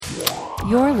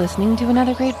You're listening to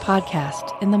another great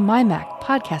podcast in the MyMac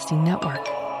Podcasting Network.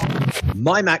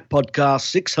 MyMac Podcast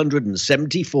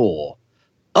 674.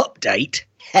 Update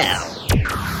Hell.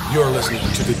 You're listening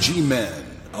to the G-Men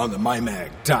on the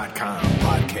MyMac.com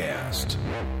podcast.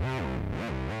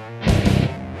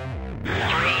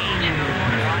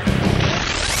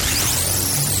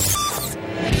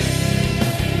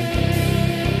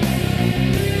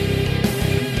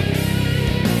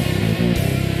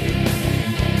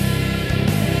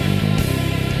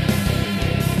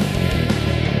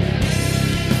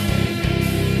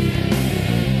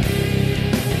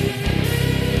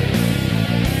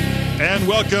 And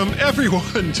welcome,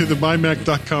 everyone, to the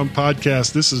MyMac.com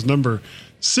podcast. This is number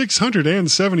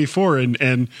 674,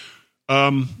 and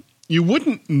you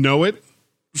wouldn't know it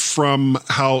from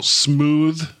how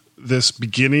smooth this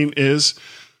beginning is,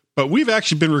 but we've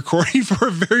actually been recording for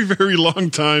a very, very long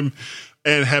time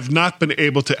and have not been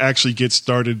able to actually get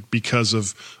started because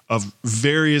of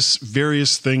various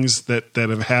things that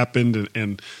have happened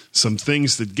and some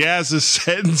things that Gaz has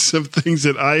said and some things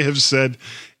that I have said,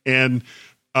 and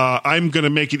I'm going to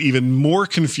make it even more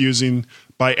confusing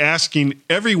by asking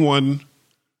everyone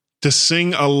to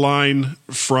sing a line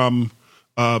from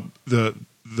the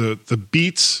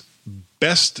Beats'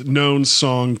 best known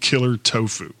song, "Killer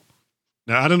Tofu."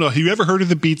 Now, I don't know. Have you ever heard of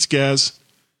the Beats, Gaz?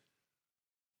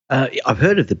 I've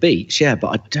heard of the Beats, yeah, but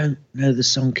I don't know the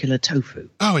song "Killer Tofu."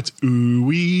 Oh, it's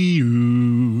ooh-wee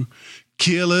ooh,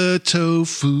 killer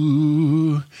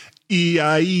tofu,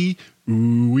 E-I-E,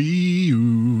 ooh-wee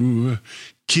ooh.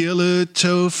 Killer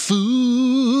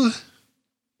Tofu.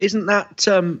 Isn't that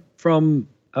from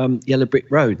Yellow Brick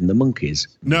Road and the Monkees?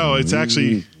 No, it's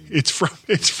actually it's from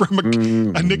a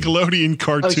Nickelodeon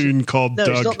cartoon called No,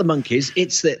 Doug. it's not the Monkees.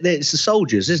 It's the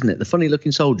soldiers, isn't it? The funny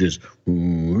looking soldiers.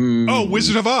 Oh,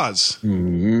 Wizard of Oz.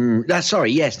 That's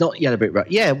sorry. Yes, not Yellow Brick Road.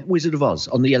 Yeah, Wizard of Oz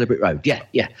on the Yellow Brick Road. Yeah.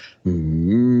 That's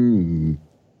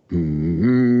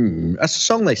the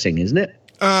song they sing, isn't it?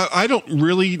 I don't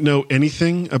really know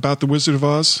anything about the Wizard of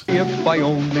Oz. If I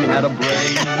only had a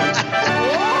brain.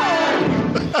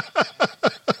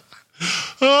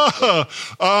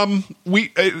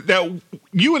 Now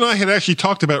you and I had actually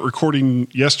talked about recording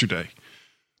yesterday.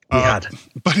 We had,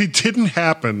 but it didn't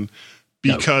happen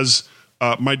because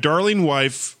my darling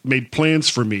wife made plans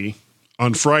for me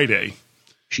on Friday.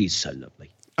 She's so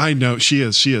lovely. I know she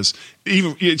is. She's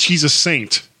a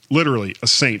saint, literally a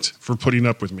saint for putting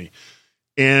up with me.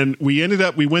 And we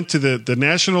went to the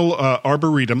National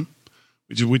Arboretum,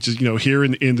 which is here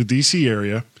in the DC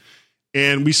area,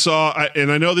 and we saw,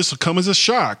 and I know this will come as a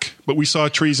shock, but we saw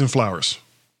trees and flowers.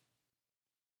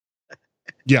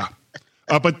 Yeah,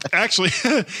 but actually,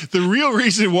 the real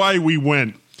reason why we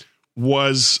went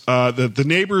was the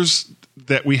neighbors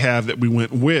that we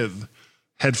went with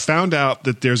had found out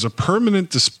that there's a permanent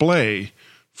display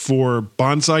for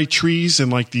bonsai trees and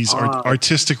like these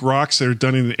artistic rocks that are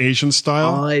done in the Asian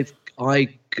style.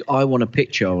 I want a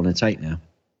picture I want to take now.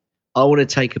 I want to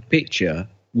take a picture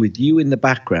with you in the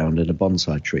background and a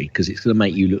bonsai tree because it's going to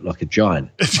make you look like a giant.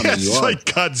 It's like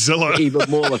Godzilla. Even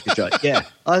more like a giant. Yeah,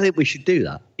 I think we should do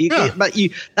that.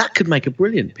 That could make a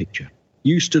brilliant picture.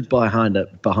 You stood behind a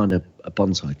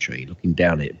bonsai tree looking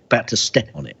down it, about to step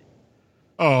on it.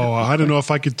 Oh, I don't know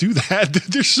if I could do that.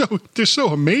 They're so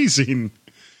amazing.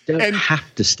 You don't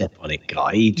have to step on it,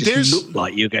 Guy. You just look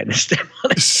like you're going to step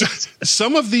on it.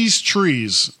 Some of these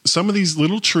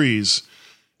little trees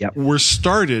were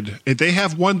started. They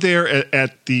have one there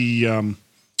at the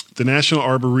National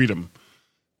Arboretum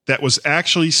that was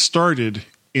actually started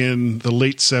in the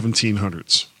late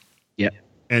 1700s. Yep.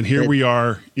 And here we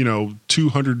are,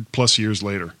 200 plus years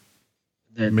later.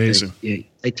 Amazing.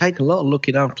 They take a lot of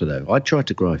looking after, though. I tried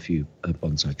to grow a few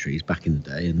bonsai trees back in the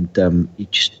day, and you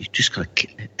just got to.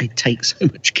 They take so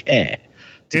much care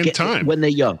and time when they're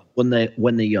young. When they're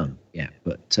young, yeah.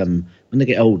 But when they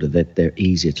get older, they're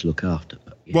easier to look after.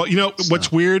 But, well,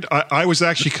 what's weird? I was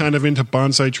actually kind of into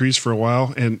bonsai trees for a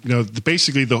while, and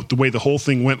basically the way the whole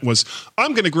thing went was,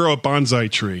 I'm going to grow a bonsai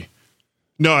tree.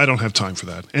 No, I don't have time for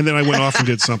that. And then I went off and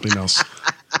did something else.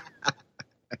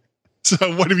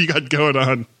 So what have you got going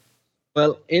on?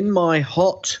 Well, in my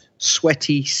hot,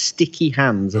 sweaty, sticky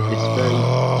hands at this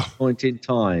very point in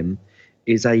time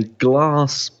is a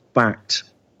glass-backed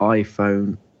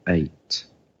iPhone 8.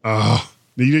 Oh,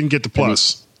 you didn't get the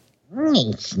plus.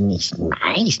 It's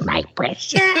nice, my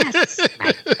precious.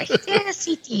 My precious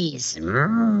it is.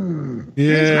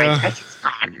 Yeah. My precious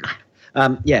fun.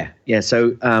 Yeah.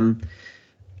 So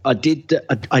I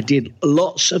did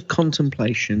lots of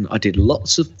contemplation. I did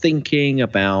lots of thinking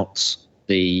about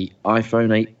the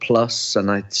iPhone 8 Plus, and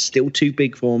it's still too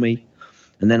big for me.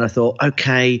 And then I thought,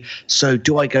 okay, so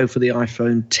do I go for the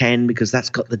iPhone 10 because that's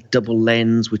got the double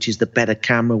lens, which is the better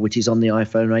camera, which is on the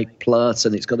iPhone 8 Plus,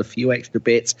 and it's got a few extra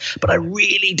bits. But I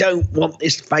really don't want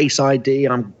this Face ID.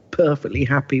 I'm perfectly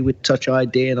happy with Touch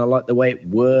ID, and I like the way it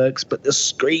works. But the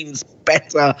screen's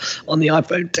better on the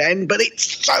iPhone 10, but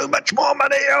it's so much more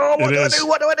money. Oh, what do I do?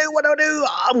 What do I do? What do I do?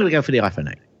 I'm going to go for the iPhone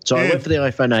 8. So I went for the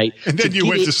iPhone 8. And then you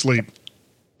went to sleep.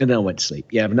 And then I went to sleep.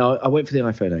 Yeah, but no, I went for the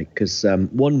iPhone 8 because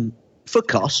one, for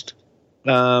cost,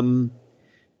 because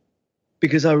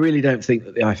I really don't think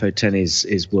that the iPhone 10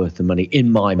 is worth the money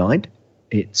in my mind.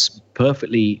 It's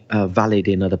perfectly valid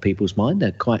in other people's mind.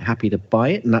 They're quite happy to buy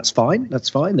it, and that's fine. That's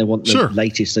fine. They want the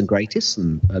latest and greatest,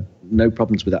 and no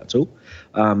problems with that at all.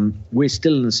 We're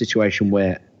still in a situation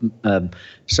where,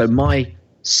 so my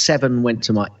 7 went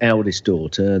to my eldest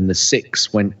daughter, and the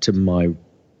 6 went to my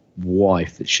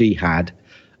wife that she had.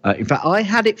 In fact, I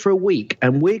had it for a week,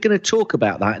 and we're going to talk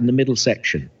about that in the middle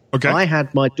section. Okay. I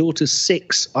had my daughter's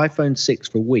iPhone 6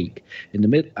 for a week in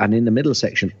the middle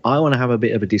section. I want to have a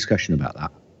bit of a discussion about that.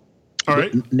 All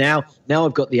right. Now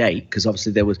I've got the 8 because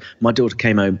obviously my daughter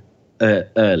came home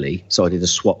early, so I did a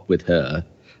swap with her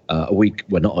a week.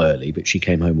 Well, not early, but she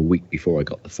came home a week before I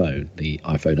got the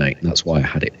iPhone 8, and that's why I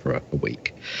had it for a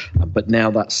week. But now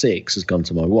that 6 has gone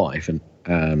to my wife and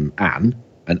Anne,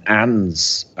 and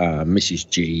Anne's Mrs.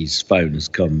 G's phone has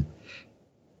come.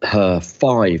 Her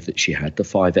 5 that she had, the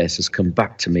 5S, has come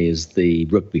back to me as the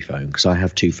rugby phone because I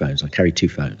have 2 phones. I carry 2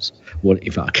 phones.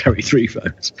 In fact, I carry 3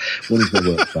 phones. One is my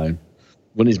work phone,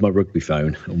 one is my rugby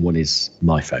phone, and one is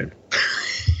my phone.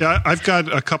 Yeah, I've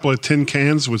got a couple of tin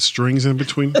cans with strings in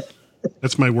between.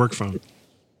 That's my work phone.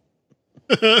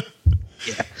 Yeah.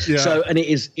 So, and it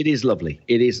is lovely.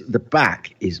 It is, the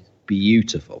back is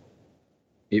beautiful.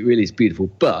 It really is beautiful.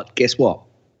 But guess what?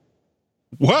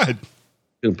 What?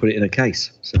 Going to put it in a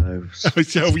case. So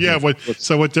yeah.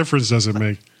 What difference does it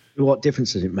make? What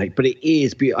difference does it make? But it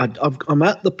is. I'm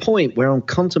at the point where I'm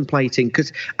contemplating,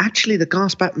 because actually the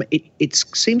glass back it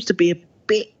seems to be a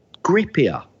bit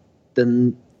grippier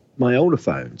than my older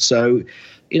phone. So,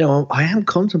 I am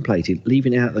contemplating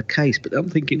leaving it out of the case, but I'm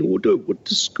thinking, I don't want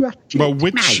to scratch it. Well, my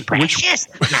precious,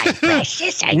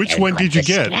 which one did you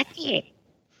get?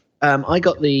 I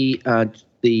got the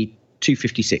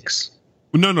 256.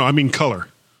 No, I mean color.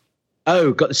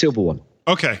 Oh, got the silver one.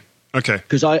 Okay.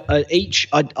 Because I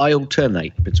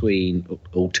alternate between the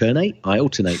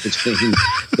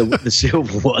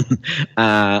silver one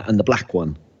and the black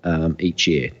one each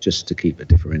year, just to keep a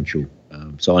differential,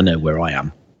 so I know where I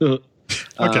am.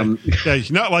 Okay. Yeah,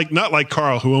 not like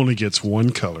Carl, who only gets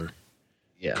one color.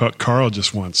 Yeah. Carl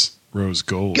just wants rose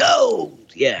gold.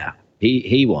 Gold. Yeah.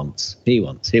 He wants. Here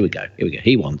we go.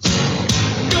 He wants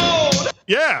gold.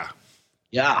 Yeah.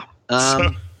 Yeah.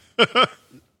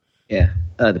 Yeah.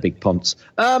 The big ponts.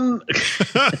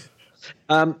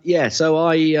 Yeah. So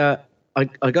I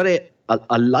got it.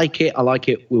 I like it.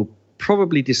 We'll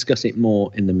probably discuss it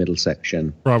more in the middle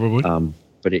section. Probably.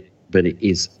 But it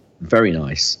is very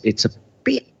nice. It's a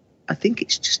bit. I think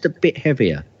it's just a bit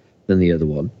heavier than the other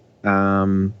one.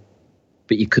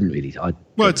 But you couldn't really.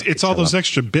 It's all those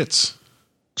extra bits.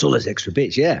 It's all those extra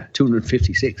bits, yeah.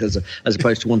 256 as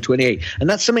opposed to 128, and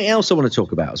that's something else I want to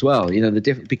talk about as well. The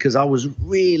different, because I was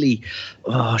really,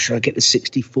 should I get the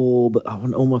 64? But I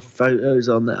want all my photos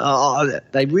on there.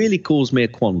 They really caused me a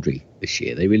quandary this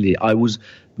year. They really. I was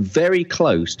very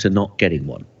close to not getting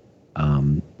one.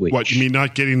 What you mean,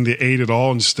 not getting the 8 at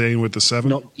all and staying with the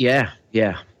 7? Yeah.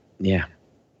 And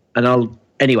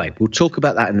anyway, we'll talk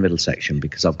about that in the middle section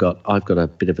because I've got a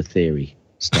bit of a theory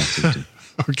starting to.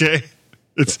 Okay.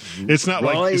 It's not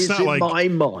like my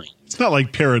mind. It's not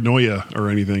like paranoia or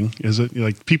anything, is it?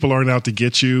 Like people aren't out to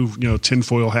get you,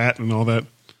 tinfoil hat and all that.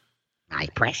 My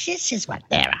precious is what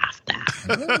they're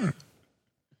after.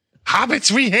 Hobbits,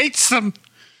 we hate them.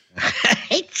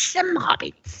 Hate some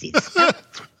hobbits. It's so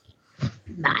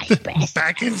my best.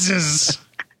 Bagginses.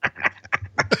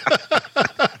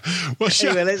 Well,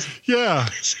 anyway,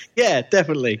 yeah,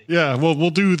 definitely. Yeah, well, we'll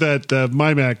do that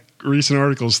MyMac recent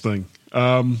articles thing.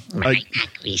 MyMac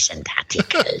recent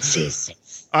articles is.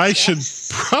 I should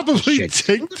probably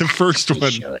take the first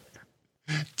one. Should.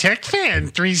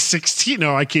 TechFan 316.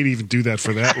 No, I can't even do that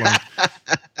for that long.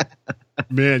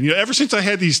 Man, ever since I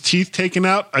had these teeth taken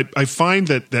out, I find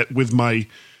that with my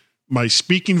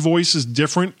speaking voice is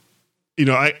different.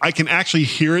 I can actually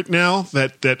hear it now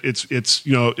that it's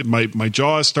my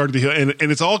jaw has started to heal,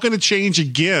 and it's all going to change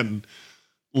again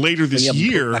later this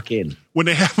year when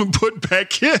they haven't put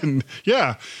back in.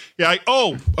 Yeah.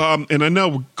 And I know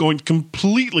we're going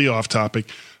completely off topic.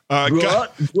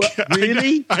 What?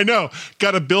 Really? I know.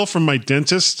 Got a bill from my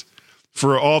dentist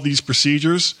for all these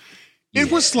procedures. It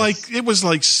was like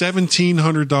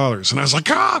 $1,700, and I was like,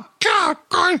 God.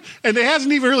 And it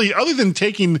hasn't even really, other than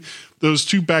taking those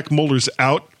 2 back molars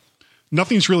out,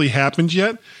 nothing's really happened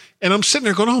yet. And I'm sitting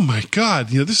there going, oh my God,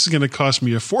 this is going to cost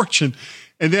me a fortune.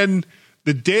 And then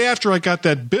the day after I got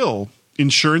that bill,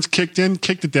 insurance kicked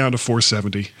it down to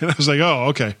 $470, and I was like, oh,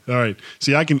 okay, all right.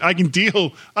 See, I can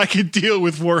deal with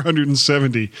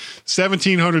 $470,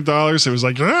 $1,700. It was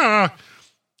like,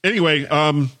 Anyway,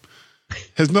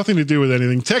 has nothing to do with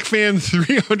anything. TechFan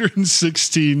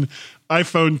 316,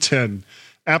 iPhone 10.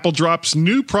 Apple drops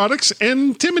new products,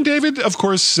 and Tim and David, of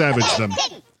course, savage them.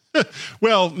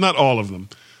 Well, not all of them.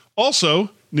 Also,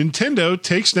 Nintendo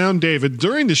takes down David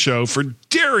during the show for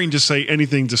daring to say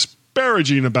anything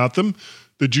disparaging about them.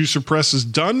 The Juicer Press is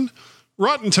done.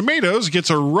 Rotten Tomatoes gets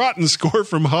a rotten score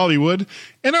from Hollywood.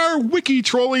 And our wiki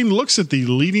trolling looks at the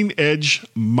leading edge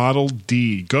Model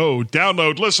D. Go,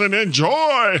 download, listen,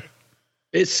 enjoy!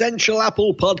 Essential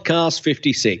Apple Podcast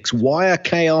 56, Wire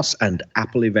Chaos and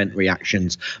Apple Event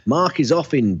Reactions. Mark is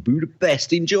off in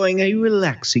Budapest enjoying a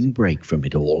relaxing break from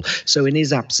it all. So in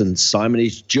his absence, Simon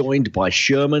is joined by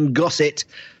Sherman Gossett,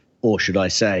 or should I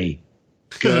say,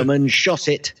 German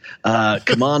Shosset,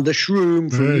 Commander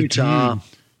Shroom from Utah,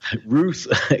 Ruth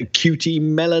Cutie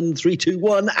Melon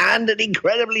 321, and an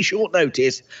incredibly short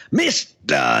notice,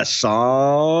 Mr.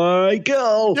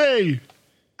 Cycle. Yay!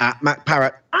 At Mac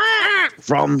Parrot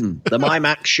from the My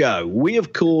Mac Show. We,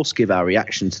 of course, give our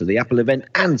reactions to the Apple event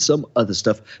and some other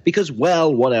stuff because,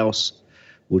 well, what else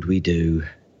would we do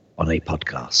on a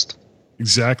podcast?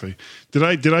 Exactly. Did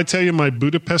I tell you my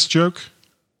Budapest joke?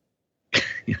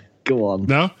 Go on.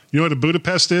 No? You know what a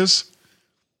Budapest is?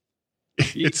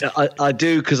 I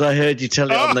do because I heard you tell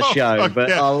it on the show, but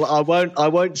yeah. I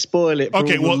won't spoil it for all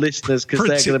the listeners because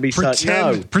they're going to be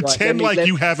pretend like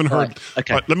you haven't heard. Right,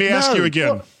 okay. Let me ask you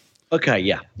again. Well, okay,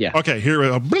 yeah. Okay, here.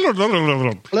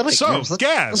 So,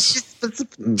 Gaz,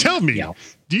 tell me,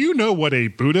 do you know what a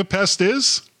Budapest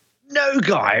is? No,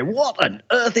 Guy. What on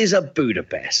earth is a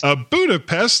Budapest? A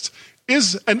Budapest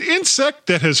is an insect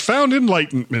that has found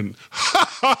enlightenment. Ha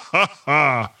ha ha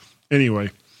ha. Anyway.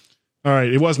 All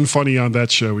right, it wasn't funny on that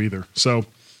show either. So,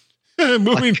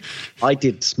 moving. I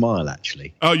did smile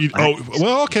actually.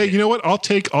 Well, okay. You know what? I'll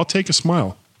take a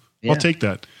smile. Yeah. I'll take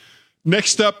that.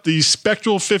 Next up, the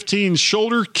Spectral 15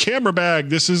 shoulder camera bag.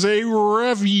 This is a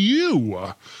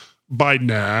review by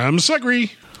Nam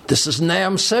Segri. This is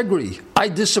Nam Segri. I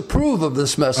disapprove of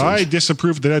this message. I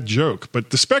disapprove of that joke.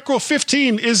 But the Spectral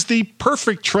 15 is the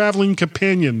perfect traveling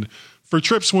companion for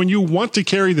trips when you want to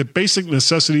carry the basic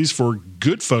necessities for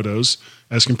good photos,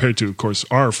 as compared to, of course,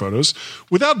 our photos,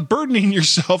 without burdening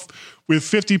yourself with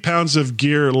 50 pounds of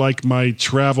gear like my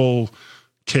travel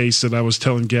case that I was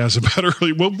telling Gaz about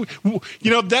earlier. Well,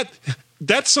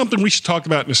 that's something we should talk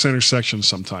about in the center section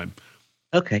sometime.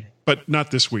 Okay. But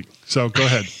not this week. So go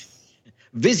ahead.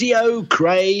 Vizio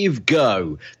Crave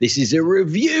Go. This is a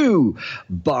review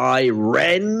by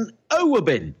Ren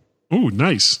Owabin. Oh,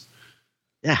 nice.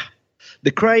 Yeah. The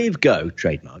Crave Go,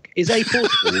 trademark, is a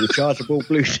portable rechargeable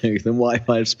Bluetooth and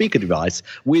Wi-Fi speaker device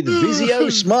with Vizio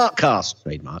Smartcast,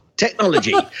 trademark,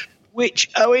 technology,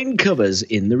 which Owen covers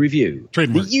in the review.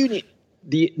 Trademark. Don't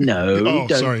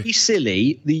be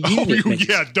silly. The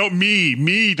unit don't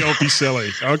be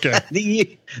silly. Okay.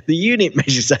 The unit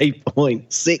measures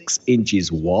 8.6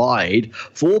 inches wide,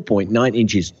 4.9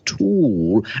 inches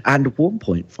tall, and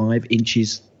 1.5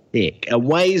 inches thick, and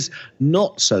weighs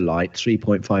not so light,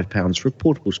 3.5 pounds for a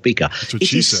portable speaker. That's what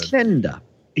she said. Slender.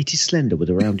 It is slender with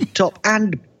a rounded top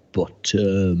and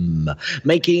bottom,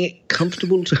 making it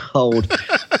comfortable to hold.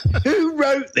 Who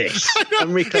wrote this?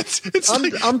 I'm this is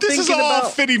all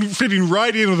fitting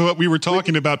right in with what we were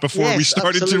talking about before we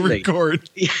started to record.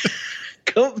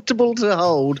 Comfortable to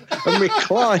hold and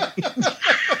recline.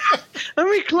 And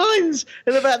reclines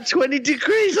at about 20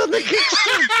 degrees on the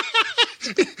kickstand.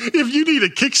 If you need a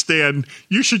kickstand,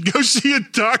 you should go see a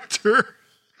doctor.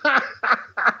 All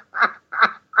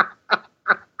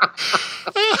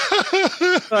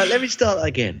right, let me start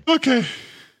again. Okay.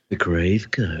 The Crave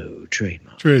Go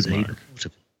trademark. Is a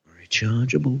portable,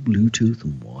 rechargeable Bluetooth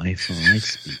and Wi-Fi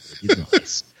speaker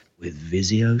device with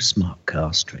Vizio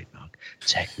Smartcast trademark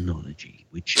technology,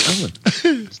 which Owen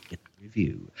is in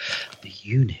review. The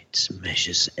unit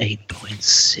measures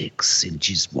 8.6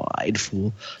 inches wide,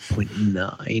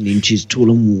 4.9 inches tall,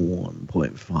 and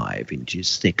 1.5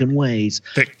 inches thick, and weighs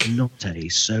not a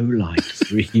so light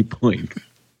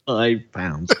 3.5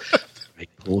 pounds. Very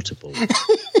portable.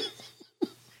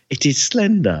 It is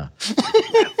slender.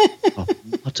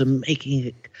 bottom, making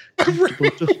it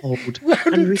comfortable to hold,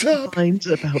 and reclines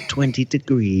at about 20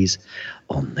 degrees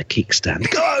on the kickstand.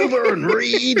 Go over and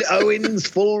read Owen's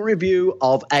full review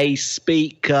of A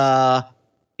Speaker.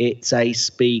 It's a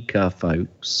speaker,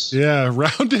 folks. Yeah,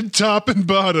 rounded top and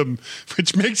bottom,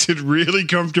 which makes it really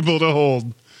comfortable to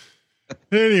hold.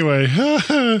 Anyway,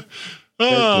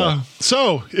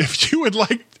 so if you would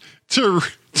like to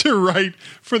write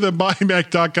for the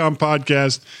MyMac.com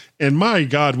podcast, and my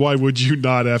God, why would you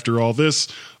not after all this?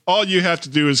 All you have to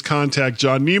do is contact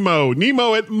John Nemo at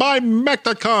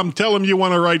MyMac.com. Tell him you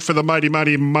want to write for the mighty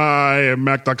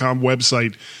MyMac.com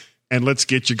website, and let's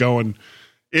get you going.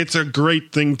 It's a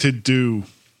great thing to do.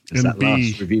 And that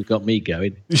last review got me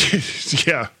going.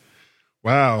 Yeah.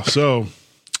 Wow. So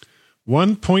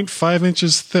 1.5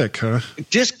 inches thick, huh?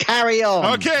 Just carry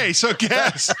on. Okay. So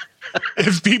guess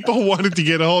if people wanted to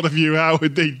get a hold of you, how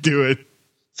would they do it?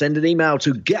 Send an email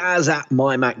to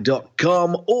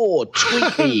gaz@mymac.com or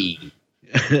tweet me.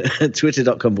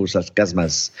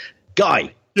 Twitter.com/Gazmaz.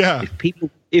 Guy. Yeah.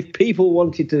 If people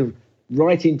wanted to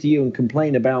write into you and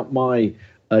complain about my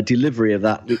delivery of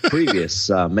that previous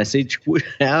message,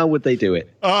 how would they do it?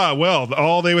 Well,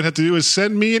 all they would have to do is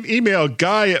send me an email,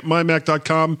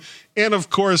 guy@mymac.com. And of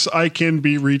course, I can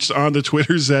be reached on the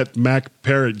Twitters at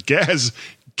MacParrot. Gaz,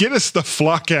 get us the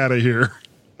flock out of here.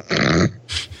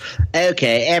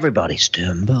 Okay, everybody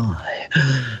stand by.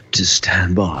 Just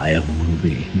stand by and we'll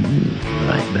be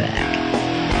right back.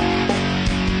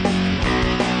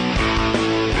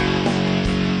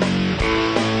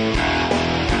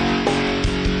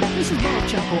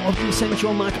 Of the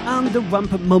Essential Mac and the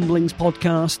Rampant Mumblings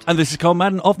podcast. And this is Carl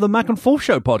Madden of the Mac and Forth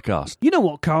Show podcast. You know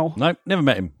what, Carl? No, never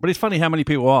met him. But it's funny how many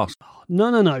people ask.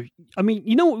 No. I mean,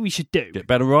 you know what we should do? Get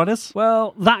better riders?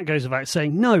 Well, that goes without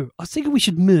saying. No, I think we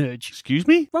should merge. Excuse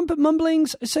me? Rampant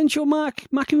Mumblings, Essential Mac,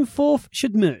 Mac and Forth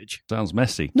should merge. Sounds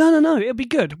messy. No. It'll be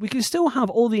good. We can still have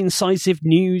all the incisive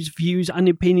news, views, and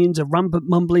opinions of Rampant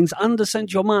Mumblings and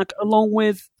Essential Mac, along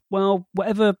with, well,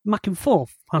 whatever Mac and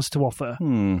Forth has to offer.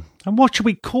 And what should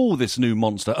we call this new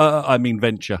monster?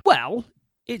 Venture. Well,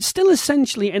 it's still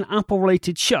essentially an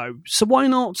Apple-related show, so why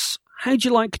not, how'd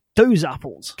you like those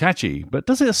apples? Catchy, but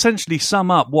does it essentially sum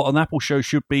up what an Apple show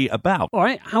should be about? All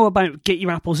right, how about Get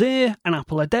Your Apples Here, An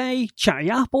Apple a Day, Chatty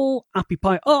Apple, Appy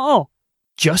Pie,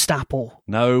 just Apple.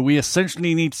 No, we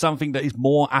essentially need something that is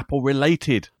more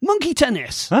Apple-related. Monkey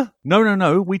tennis. Huh?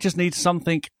 No. We just need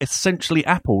something essentially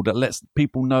Apple that lets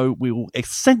people know we will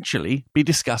essentially be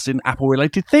discussing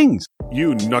Apple-related things.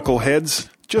 You knuckleheads,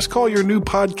 just call your new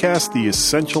podcast the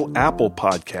Essential Apple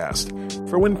Podcast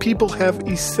for when people have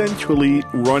essentially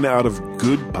run out of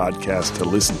good podcasts to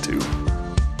listen to.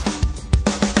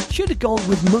 Should have gone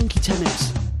with monkey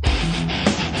tennis.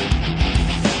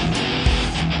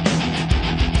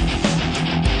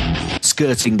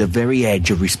 Skirting the very edge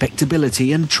of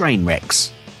respectability and train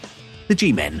wrecks. The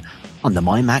G-Men on the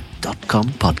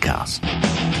MyMac.com podcast.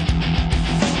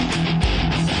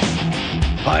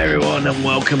 Hi everyone and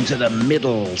welcome to the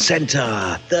middle,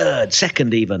 centre, third,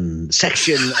 second even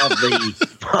section of the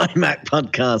MyMac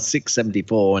podcast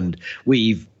 674, and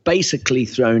we've basically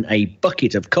thrown a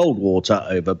bucket of cold water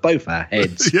over both our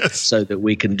heads Yes. so that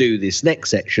we can do this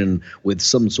next section with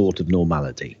some sort of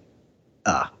normality.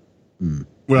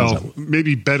 Well,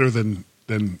 maybe better than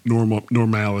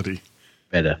normality.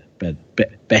 Better.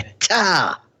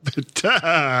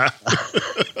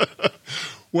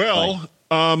 Well,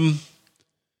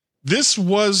 this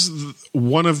was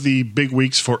one of the big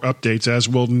weeks for updates, as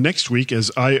will next week,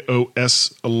 as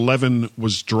iOS 11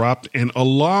 was dropped. And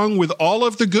along with all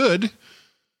of the good,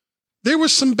 there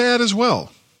was some bad as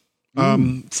well.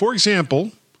 For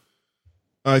example,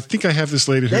 I think I have this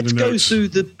later here in Let's the go notes. through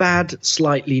the bad,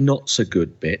 slightly not so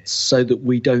good bits so that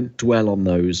we don't dwell on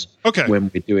those when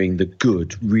we're doing the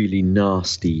good, really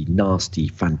nasty,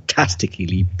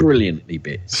 fantastically, brilliantly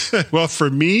bits. Well, for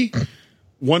me,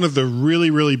 one of the really,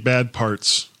 really bad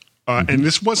parts, and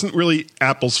this wasn't really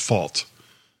Apple's fault,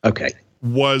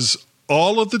 was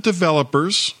all of the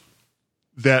developers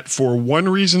that for one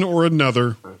reason or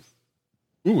another,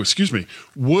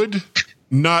 would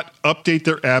not update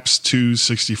their apps to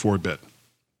 64-bit.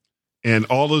 And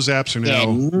all those apps are now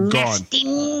gone.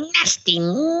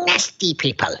 Nasty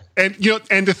people. And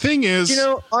and the thing is,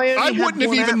 I wouldn't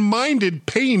have even minded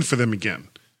paying for them again.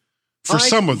 For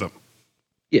some of them.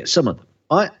 Yeah, some of them.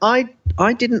 I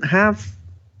didn't have.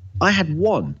 I had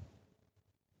one.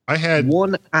 I had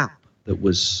one app that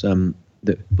was that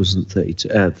wasn't 32.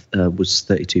 Was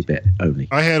 32-bit only.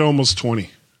 I had almost 20.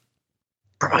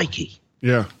 Crikey.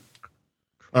 Yeah.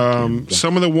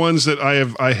 Some of the ones that I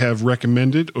have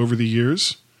recommended over the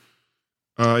years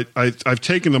I've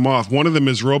taken them off. One of them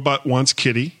is Robot Wants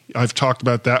Kitty. I've talked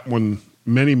about that one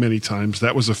many, many times.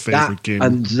 That was a favorite game.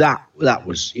 And that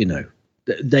was,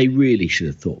 they really should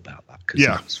have thought about that.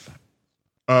 Yeah. That was fun.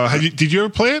 Did you ever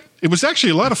play it? It was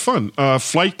actually a lot of fun.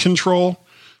 Flight Control,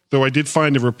 though I did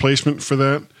find a replacement for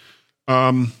that.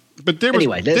 But there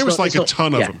was a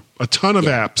ton of them, a ton of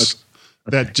apps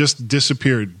that just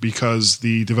disappeared because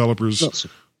the developers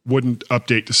wouldn't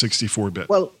update to 64-bit.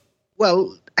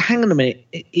 Well, hang on a minute.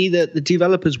 Either the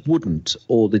developers wouldn't,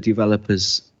 or the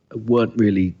developers weren't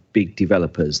really big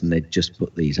developers, and they'd just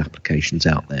put these applications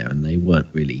out there, and they weren't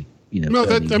really,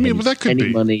 that could any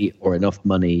be money or enough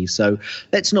money. So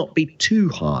let's not be too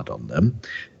hard on them.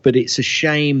 But it's a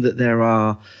shame that there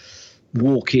are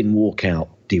walk-in, walk-out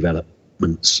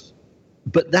developments.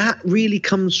 But that really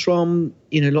comes from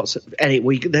lots of.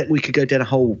 Anyway, we could go down a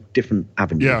whole different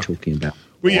avenue talking about.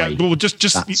 I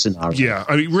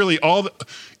mean, really,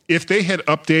 if they had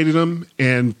updated them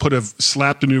and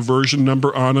slapped a new version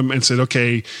number on them and said,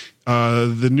 okay,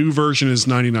 the new version is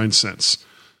 99 cents.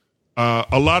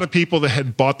 A lot of people that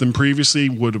had bought them previously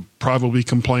would have probably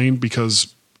complained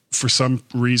because for some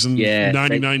reason,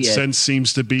 99 cents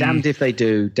seems to be damned if they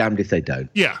do, damned if they don't.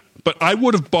 Yeah, but I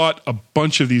would have bought a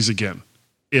bunch of these again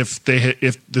if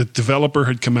the developer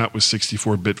had come out with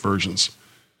 64-bit versions.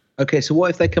 Okay, so what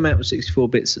if they come out with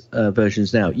 64-bit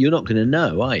versions now? You're not going to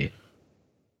know, are you?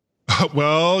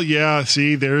 Well, yeah.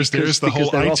 See, there's the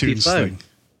whole iTunes thing.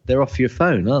 They're off your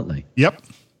phone, aren't they? Yep.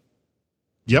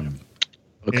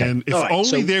 Okay. And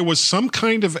if there was some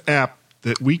kind of app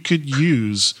that we could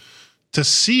use to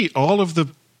see all of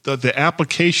the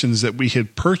applications that we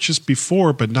had purchased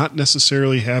before, but not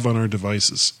necessarily have on our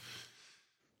devices.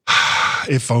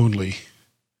 If only.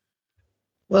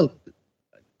 Well,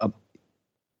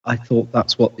 I thought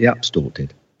that's what the App Store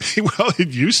did. Well, it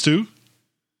used to.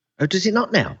 Oh, does it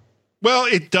not now? Well,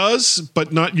 it does,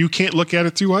 but not. You can't look at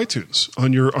it through iTunes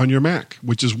on your Mac,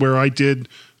 which is where I did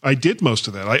most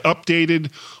of that. I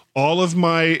updated all of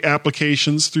my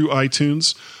applications through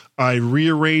iTunes. I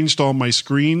rearranged all my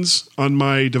screens on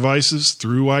my devices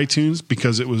through iTunes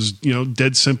because it was,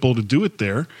 dead simple to do it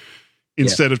there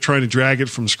instead of trying to drag it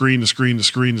from screen to screen to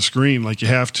screen to screen like you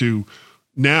have to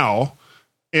now.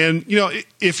 And,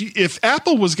 if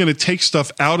Apple was going to take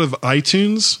stuff out of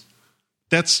iTunes,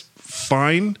 that's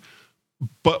fine.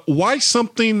 But why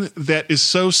something that is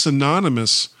so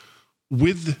synonymous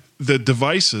with the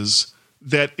devices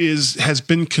that has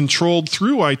been controlled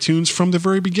through iTunes from the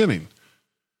very beginning?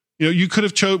 You could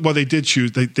have they did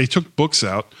choose. They took books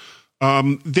out.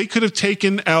 They could have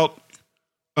taken out,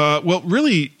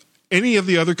 really any of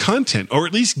the other content, or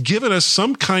at least given us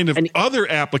some kind of other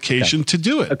application to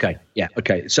do it. Okay. Yeah.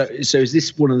 Okay. So is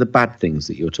this one of the bad things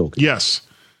that you're talking about? Yes.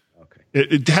 Okay.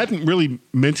 It hadn't really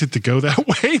meant it to go that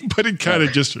way, but it kind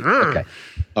of just. Okay.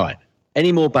 All right.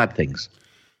 Any more bad things?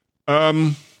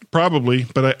 Probably,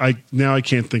 but I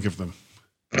can't think of them.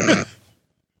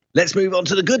 Let's move on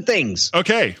to the good things.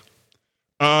 Okay.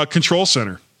 Control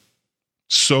Center.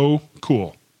 So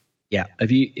cool. Yeah.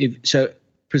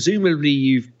 Presumably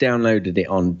you've downloaded it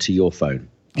onto your phone.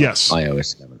 Yes.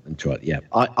 iOS 11 and tried it. Yeah.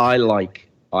 I like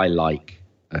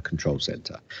a Control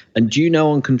Center. And do you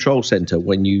know on Control Center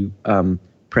when you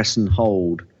press and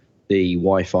hold the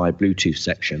Wi-Fi Bluetooth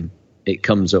section, it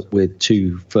comes up with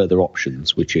two further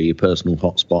options, which are your personal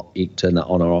hotspot, you can turn that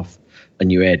on or off,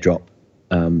 and your AirDrop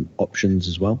options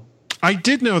as well. I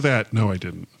did know that. No, I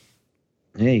didn't.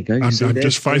 There you go. I'm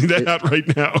just finding that out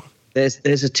right now.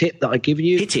 There's a tip that I give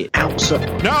you. Hit it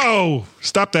outside. No,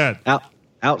 stop that.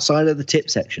 Outside of the tip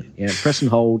section. Yeah, press and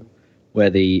hold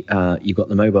where you've got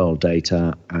the mobile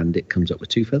data, and it comes up with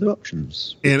two further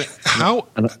options. And how?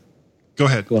 Go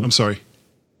ahead. Go on. I'm sorry.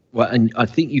 Well, and I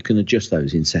think you can adjust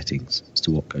those in settings as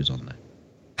to what goes on there.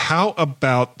 How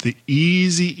about the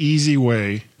easy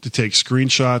way to take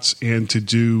screenshots and to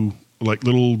do like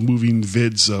little moving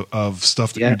vids of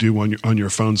stuff that you do on your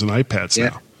phones and iPads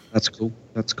now? That's cool.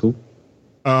 That's cool.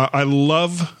 I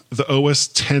love the OS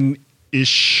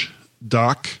 10-ish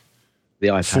dock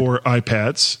for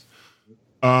iPads.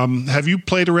 Have you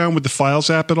played around with the Files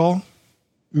app at all?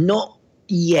 Not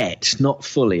yet, not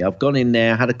fully. I've gone in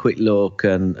there, had a quick look,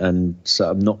 and so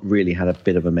I've not really had a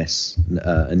bit of a mess,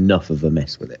 enough of a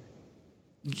mess with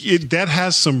it. That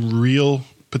has some real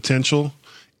potential.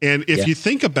 And if you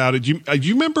think about it, you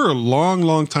remember a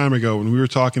long time ago when we were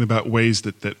talking about ways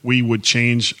that we would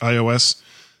change iOS?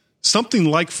 Something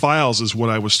like Files is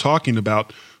what I was talking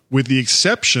about, with the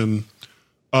exception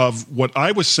of what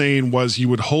I was saying was you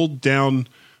would hold down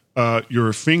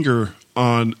your finger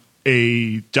on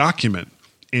a document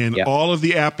and all of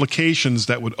the applications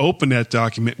that would open that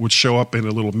document would show up in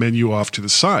a little menu off to the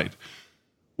side.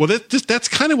 Well, that's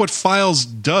kind of what Files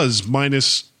does,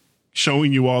 minus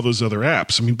showing you all those other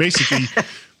apps. I mean, basically,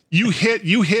 you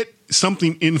hit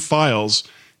something in Files,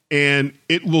 and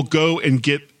it will go and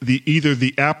get either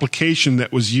the application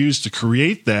that was used to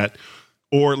create that,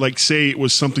 or like say it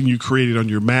was something you created on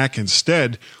your Mac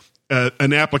instead,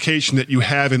 an application that you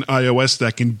have in iOS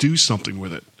that can do something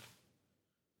with it.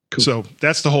 Cool. So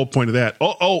that's the whole point of that.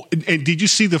 Oh, and did you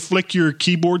see the flick your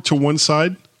keyboard to one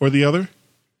side or the other?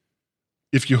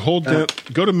 If you hold down,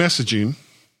 go to messaging.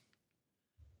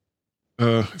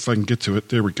 If I can get to it,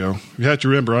 there we go. You have to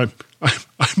remember,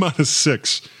 I'm on a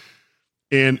 6,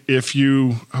 and if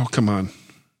you, come on,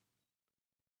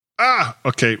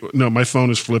 okay, no, my phone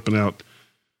is flipping out.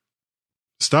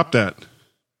 Stop that.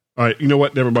 All right, you know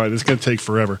what? Never mind. It's going to take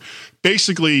forever.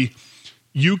 Basically,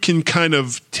 you can kind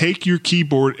of take your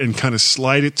keyboard and kind of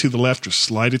slide it to the left or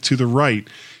slide it to the right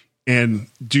and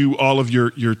do all of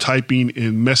your typing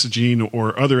in messaging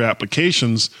or other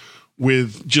applications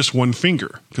with just one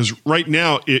finger. Because right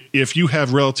now, if you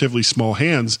have relatively small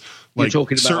hands, like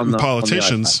certain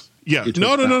politicians,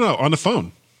 no, on the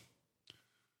phone.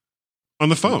 On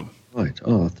the phone. Right.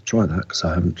 Oh, I'll have to try that because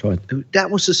I haven't tried.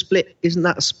 That was a split. Isn't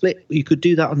that a split? You could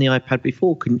do that on the iPad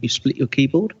before. Couldn't you split your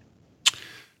keyboard?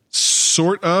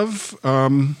 Sort of.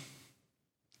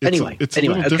 Anyway,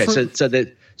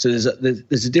 okay. So there's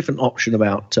a different option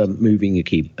about moving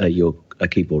your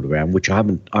keyboard around, which I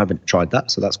haven't tried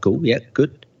that. So that's cool. Yeah,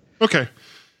 good. Okay.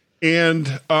 And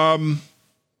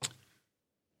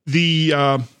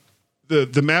the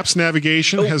Maps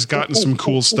navigation has gotten some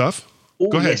cool stuff.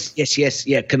 Go ahead. Yes.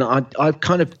 Yeah. I've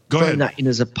kind of thrown that in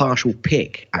as a partial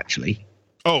pick, actually.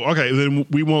 Oh, okay. Then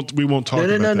we won't talk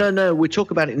about that. No. We'll talk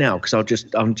about it now because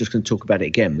I'm just going to talk about it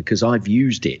again because I've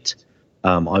used it.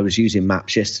 I was using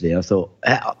Maps yesterday. I thought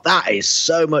that is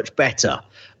so much better.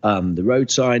 The road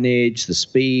signage, the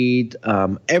speed,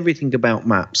 everything about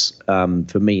Maps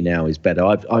for me now is better.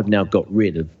 I've now got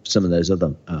rid of some of those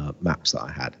other maps that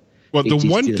I had. Well,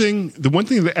 the one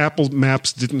thing that Apple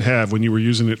Maps didn't have when you were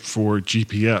using it for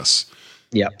GPS,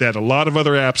 that a lot of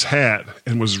other apps had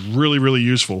and was really, really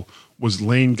useful was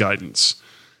lane guidance.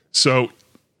 So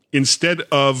instead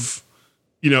of,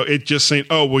 it just saying,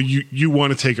 oh, well, you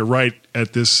want to take a right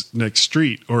at this next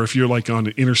street, or if you're like on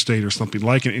an interstate or something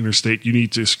like an interstate, you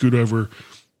need to scoot over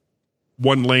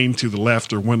one lane to the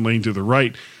left or one lane to the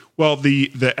right. Well,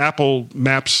 the Apple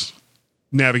Maps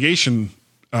navigation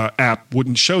app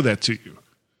wouldn't show that to you,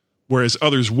 whereas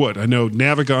others would. I know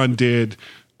Navigon did.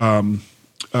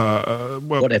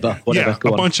 Whatever. Yeah,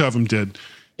 a bunch of them did,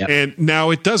 and now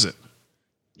it does it.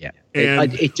 Yeah,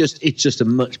 and it's just a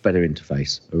much better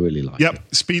interface. I really like it.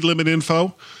 Yep, speed limit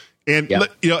info, and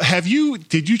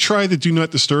did you try the Do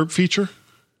Not Disturb feature?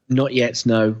 Not yet.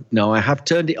 No. I have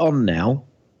turned it on now.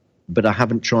 But I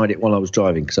haven't tried it while I was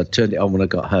driving because I turned it on when I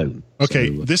got home.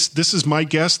 Okay, so, this is my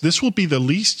guess. This will be the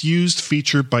least used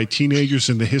feature by teenagers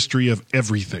in the history of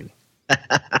everything. It's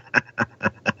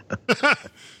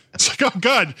like, oh,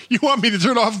 God, you want me to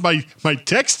turn off my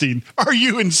texting? Are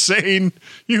you insane?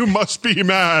 You must be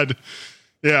mad.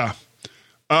 Yeah.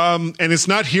 And it's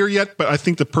not here yet, but I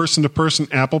think the person-to-person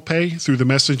Apple Pay through the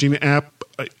messaging app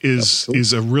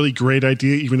is a really great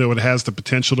idea, even though it has the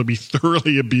potential to be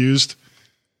thoroughly abused.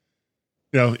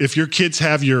 If your kids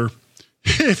have your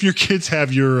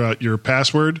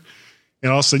password, and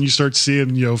all of a sudden you start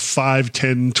seeing 5,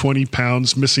 10, 20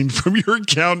 pounds missing from your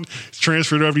account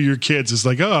transferred over to your kids, it's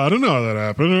like, oh, I don't know how that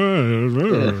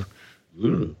happened.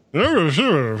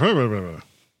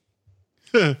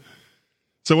 Yeah.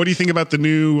 So, what do you think about the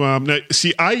new?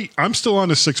 I'm still on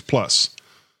a 6 Plus.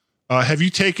 Have you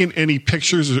taken any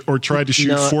pictures or tried to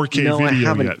shoot 4K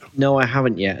video yet? No, I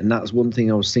haven't yet, and that's one thing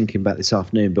I was thinking about this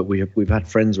afternoon. But we've had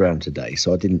friends around today,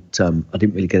 so I didn't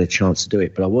really get a chance to do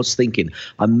it. But I was thinking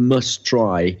I must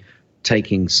try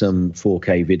taking some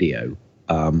 4K video.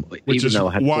 Which is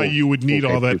why you would need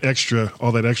all that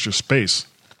extra space.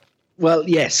 Well,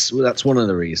 yes, that's one of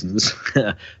the reasons.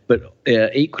 But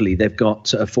equally, they've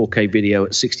got a 4K video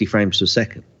at 60 frames per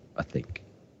second, I think.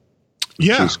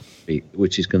 Yeah,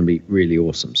 which is going to be really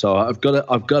awesome. So I've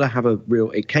got to have a real.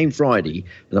 It came Friday,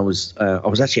 and I was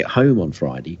actually at home on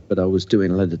Friday, but I was doing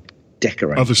a load of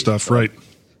decorating, other stuff, right?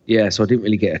 Yeah, so I didn't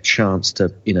really get a chance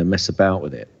to mess about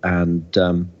with it, and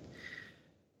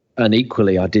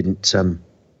equally I didn't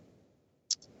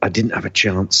have a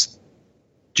chance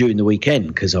during the weekend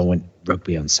because I went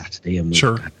rugby on Saturday and we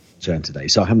had turn today,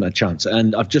 so I haven't had a chance.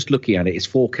 And I'm just looking at it. It's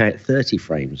 4K at 30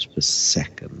 frames per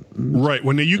second. Right.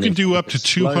 When you can do up to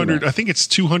 200, I think it's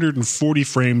 240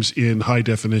 frames in high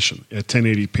definition at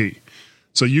 1080p.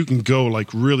 So you can go like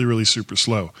really, really super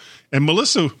slow. And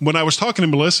Melissa, when I was talking to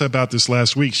Melissa about this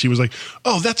last week, she was like,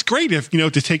 "Oh, that's great if to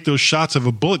take those shots of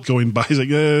a bullet going by." He's like,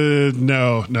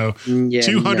 "No,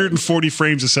 240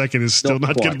 frames a second is still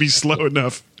not going to be slow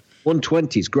enough."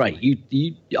 120 is great.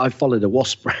 I followed a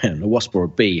wasp or a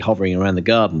bee hovering around the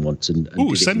garden once. And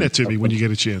send that to me when you get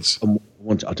a chance. I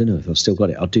don't know if I've still got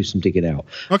it. I'll do some digging out.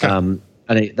 Okay. And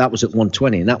that was at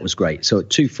 120, and that was great. So at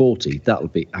 240, that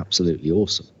would be absolutely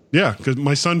awesome. Yeah, because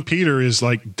my son Peter is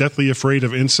like deathly afraid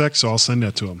of insects, so I'll send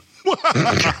that to him.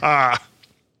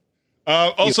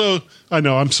 Also, I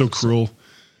know I'm so cruel.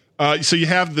 So you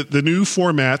have the new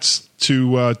formats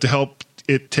to help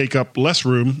it take up less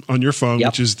room on your phone,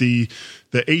 which is the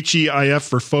HEIF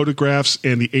for photographs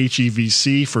and the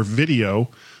HEVC for video,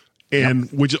 and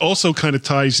which also kind of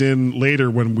ties in later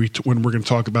when we're going to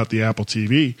talk about the Apple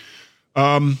TV.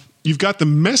 You've got the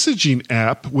messaging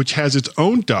app, which has its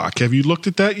own dock. Have you looked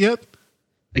at that yet?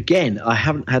 Again, I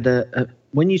haven't had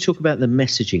when you talk about the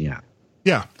messaging app.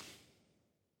 Yeah.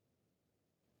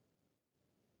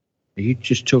 Are you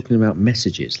just talking about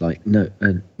messages? Like, no.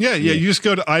 Yeah. You just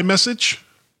go to iMessage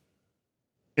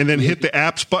and then hit the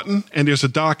apps button, and there's a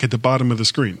dock at the bottom of the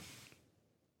screen.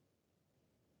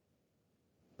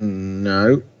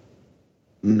 No.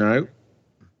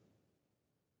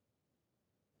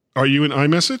 Are you in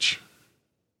iMessage?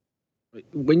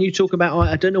 When you talk about,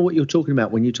 I don't know what you're talking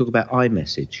about when you talk about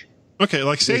iMessage. Okay,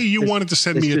 like say you wanted to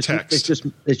send me a text.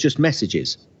 It's just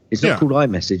messages. It's not called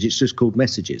iMessage. It's just called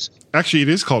messages. Actually, it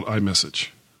is called iMessage.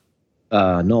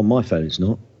 No, on my phone it's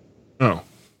not. Oh,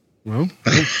 well.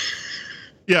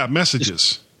 Yeah,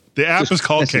 messages. The app is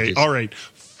called messages. All right,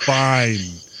 fine.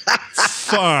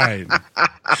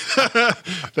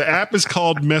 The app is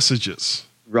called Messages.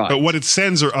 Right. But what it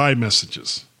sends are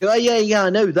iMessages. Yeah, I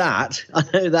know that.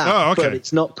 Oh, okay. But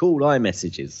it's not called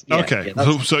iMessages. Yeah, okay.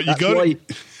 Yeah, So you go to...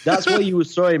 That's why you were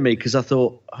throwing me, because I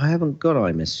thought, I haven't got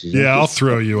iMessages. Yeah, I'll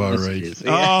throw you, all right.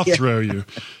 I'll throw you.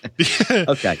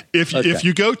 Okay. If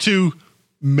you go to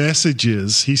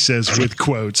Messages, he says with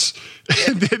quotes,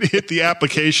 and then hit the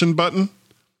application button,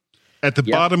 at the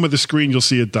bottom of the screen, you'll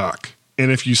see a dock.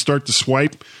 And if you start to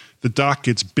swipe, the dock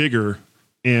gets bigger,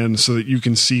 and so that you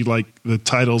can see like the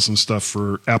titles and stuff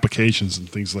for applications and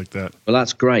things like that. Well,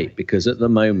 that's great, because at the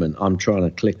moment I'm trying to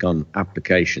click on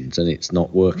applications and it's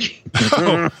not working.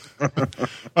 Oh.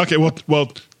 Okay,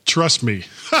 well, trust me.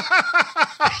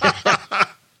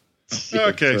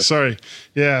 Okay, sorry.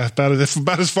 Yeah, about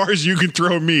as far as you can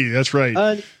throw me. That's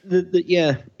right.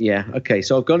 Yeah. Okay,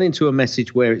 so I've gone into a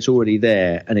message where it's already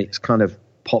there and it's kind of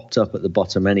popped up at the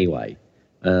bottom anyway.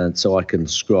 So I can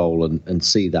scroll and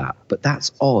see that. But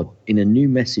that's odd. In a new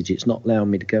message, it's not allowing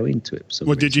me to go into it.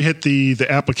 Well, did you hit the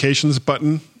applications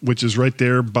button, which is right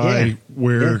there by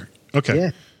where? Yeah.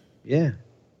 Okay. Yeah.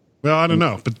 Well, I don't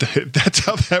know, but that's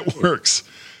how that works.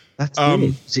 That's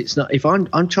weird. It's not. If I'm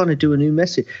trying to do a new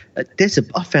message,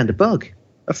 I found a bug.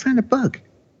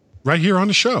 Right here on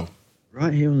the show.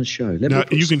 Right here on the show. Now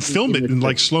you can film it in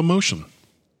like slow motion.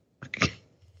 Okay.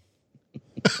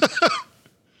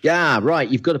 Yeah, right.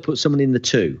 You've got to put someone in the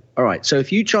two. All right. So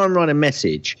if you try and write a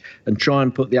message and try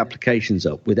and put the applications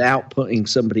up without putting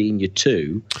somebody in your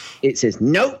two, it says,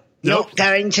 nope. Not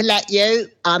going to let you.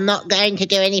 I'm not going to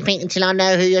do anything until I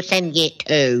know who you're sending it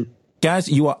to. Gaz,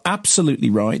 you are absolutely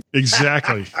right.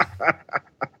 Exactly.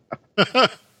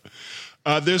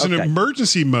 There's an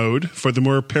emergency mode for the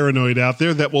more paranoid out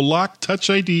there that will lock Touch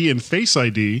ID and Face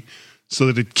ID so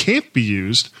that it can't be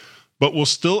used, but will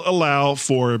still allow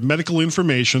for medical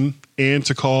information and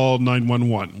to call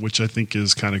 911, which I think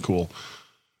is kind of cool.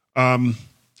 I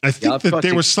think that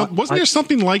there was wasn't there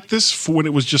something like this for when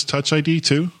it was just Touch ID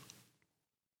too?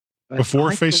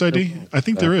 Before Face ID? I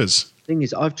think there is. The thing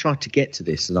is, I've tried to get to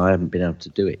this and I haven't been able to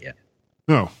do it yet.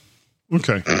 Oh,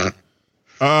 okay.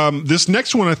 This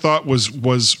next one I thought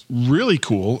was really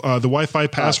cool. The Wi-Fi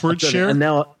password share. And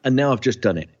now I've just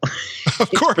done it.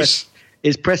 Of course.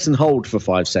 It's press and hold for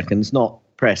 5 seconds, not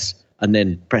press and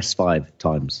then press 5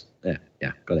 times.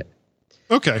 Yeah, got it.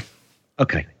 Okay.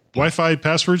 Wi-Fi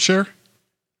password share.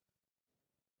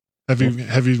 Have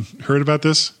you heard about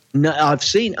this? No, I've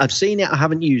seen it. I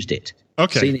haven't used it.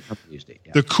 Okay. Seen it, haven't used it.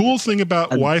 Yeah. The cool thing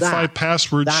about Wi-Fi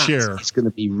password share, it's going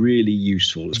to be really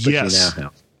useful, especially in our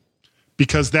house.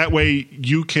 Because that way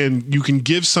you can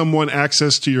give someone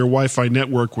access to your Wi-Fi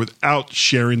network without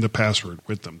sharing the password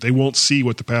with them. They won't see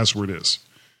what the password is.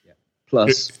 Yeah.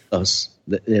 Plus,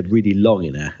 they're really long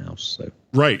in our house. So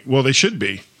right. Well, they should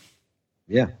be.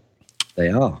 Yeah. They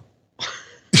are.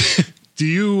 Do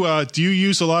you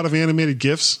use a lot of animated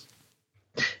GIFs?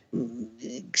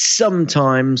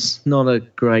 Sometimes, not a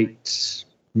great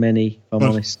many, if I'm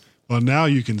honest. Well, now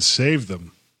you can save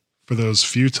them for those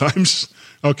few times.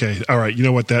 Okay, all right. You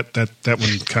know what? That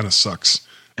one kind of sucks.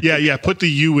 Yeah. Put the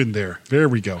U in there. There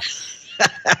we go.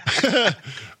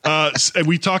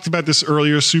 We talked about this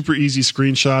earlier. Super easy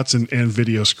screenshots and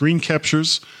video screen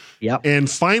captures. Yep. And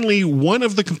finally, one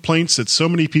of the complaints that so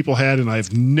many people had, and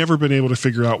I've never been able to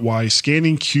figure out why,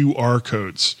 scanning QR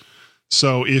codes.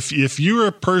 So if you're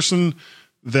a person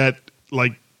that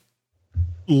like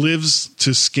lives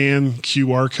to scan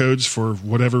QR codes for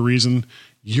whatever reason,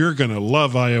 you're going to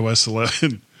love iOS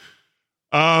 11.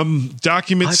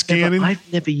 Document scanning.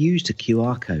 I've never used a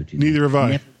QR code. Neither have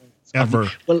I.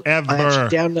 Ever. Well, ever.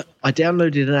 I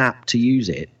downloaded an app to use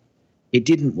it. It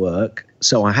didn't work,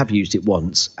 so I have used it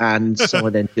once, and so I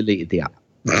then deleted the app.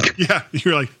 Yeah,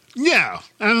 you're like, yeah,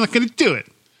 I'm not going to do it.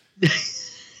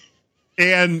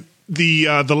 And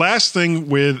the last thing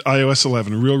with iOS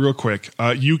 11, real quick,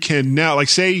 you can now, like,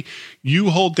 say you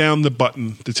hold down the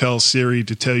button to tell Siri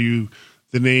to tell you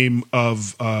the name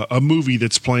of a movie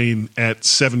that's playing at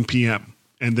 7 p.m.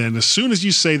 And then as soon as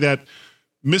you say that,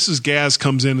 Mrs. Gaz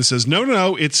comes in and says,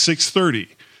 no, it's 6:30.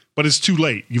 But it's too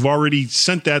late. You've already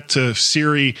sent that to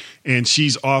Siri, and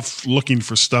she's off looking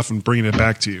for stuff and bringing it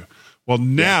back to you. Well,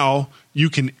 now you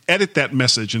can edit that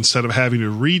message instead of having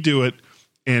to redo it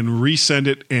and resend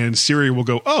it, and Siri will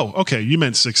go, oh, okay, you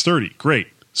meant 6:30. Great.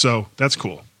 So that's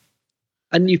cool.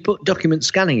 And you've put document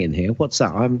scanning in here. What's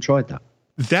that? I haven't tried that.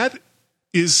 That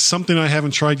is something I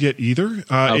haven't tried yet either.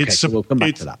 So we'll come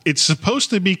back to that. It's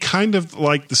supposed to be kind of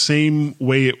like the same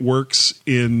way it works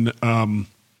in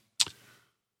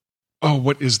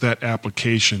what is that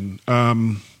application?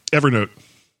 Evernote.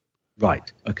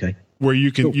 Right. Okay. Where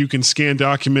you can scan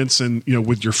documents and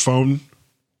with your phone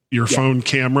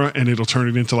camera, and it'll turn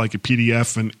it into like a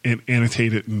PDF and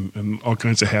annotate it and all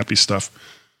kinds of happy stuff.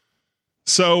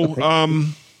 So,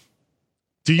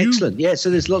 Excellent. Yeah. So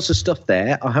there's lots of stuff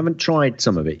there. I haven't tried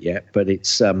some of it yet, but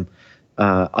it's I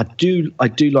do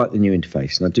like the new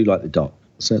interface, and I do like the dock.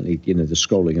 Certainly, the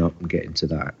scrolling up and getting to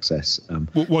that access.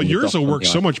 Well, yours will work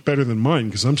so much better than mine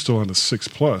because I'm still on the 6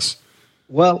 Plus.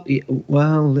 Well,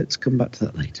 let's come back to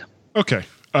that later. Okay.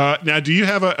 Now, do you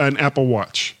have an Apple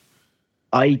Watch?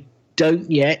 I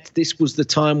don't yet. This was the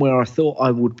time where I thought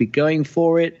I would be going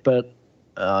for it, but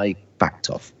I backed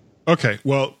off. Okay.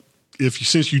 Well,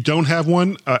 since you don't have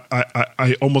one,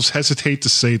 I almost hesitate to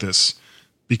say this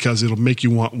because it'll make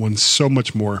you want one so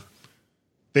much more.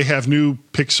 They have new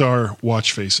Pixar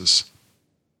watch faces.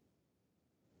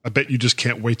 I bet you just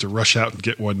can't wait to rush out and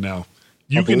get one now.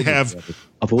 I've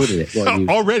ordered it. Well,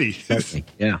 already.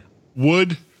 Yeah.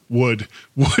 Woody,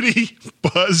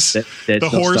 Buzz,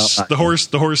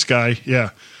 the horse guy.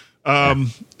 Yeah.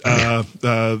 The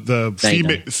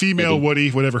female Neddy.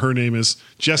 Woody, whatever her name is,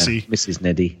 Jessie. Yeah, Mrs.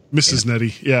 Neddy.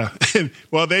 Neddy. Yeah.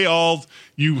 Well,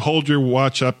 you hold your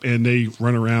watch up and they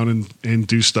run around and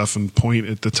do stuff and point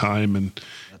at the time, and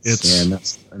that's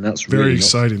very really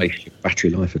exciting. Not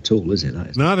battery life at all, is it?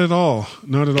 Not at all.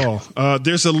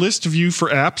 There's a list view for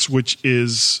apps, which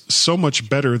is so much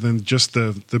better than just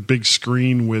the big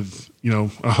screen with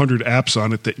 100 apps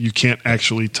on it that you can't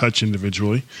actually touch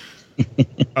individually.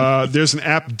 There's an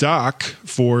app dock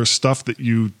for stuff that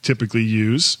you typically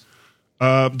use.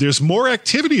 There's more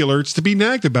activity alerts to be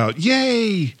nagged about.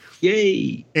 Yay!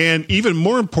 And even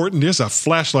more important, there's a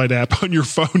flashlight app on your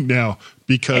phone now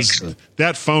because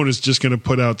that phone is just going to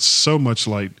put out so much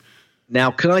light. Now,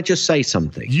 can I just say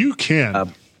something? You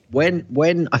can.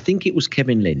 When I think it was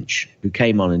Kevin Lynch who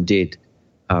came on and did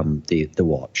the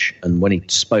watch, and when he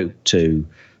spoke to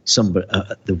somebody,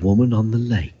 the woman on the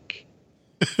lake,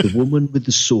 the woman with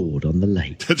the sword on the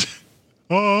lake.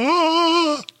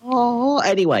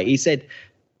 Anyway, he said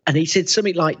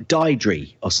something like Deirdre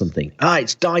or something.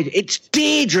 It's Deirdre. It's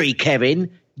Deirdre, Kevin.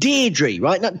 Deirdre,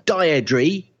 right? Not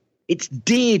Deirdre. It's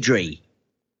Deirdre.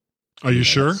 Are you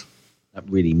sure? That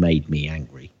really made me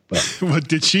angry. But what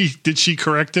did she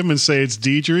correct him and say it's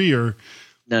Deirdre, or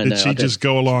did she just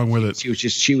go along with it?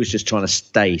 She was just trying to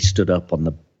stay stood up on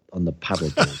the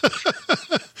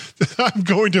paddleboard. I'm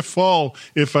going to fall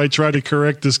if I try to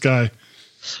correct this guy.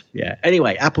 Yeah.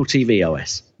 Anyway, Apple TV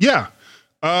OS. Yeah.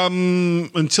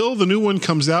 Until the new one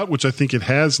comes out, which I think it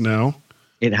has now.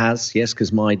 It has, yes,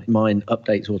 because mine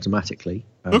updates automatically.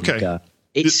 Okay.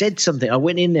 It said something. I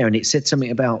went in there and it said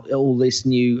something about all this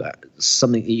new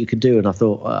something that you could do, and I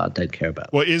thought, I don't care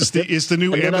about. Well, is the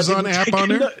new Amazon app on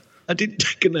there? I didn't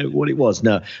take a note what it was.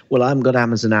 No. Well, I haven't got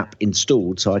Amazon app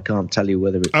installed, so I can't tell you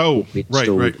whether it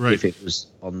right. if it was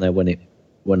on there when it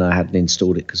when I hadn't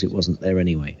installed it because it wasn't there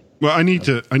anyway. Well, I need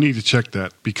to check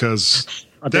that because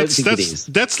I don't think it is.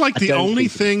 That's like the only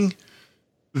thing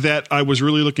that I was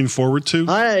really looking forward to.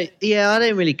 I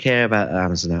don't really care about the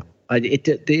Amazon app.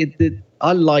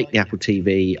 I like the Apple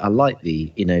TV. I like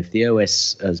if the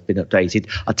OS has been updated.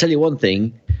 I'll tell you one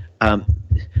thing. On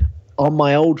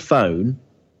my old phone,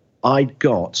 I'd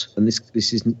got, and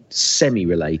this is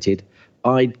semi-related,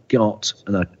 and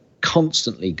I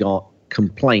constantly got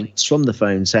complaints from the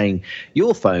phone saying,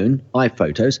 your phone,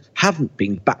 iPhotos, haven't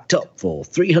been backed up for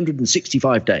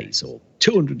 365 days or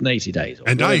 280 days. Or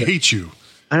and whatever. I hate you.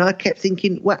 And I kept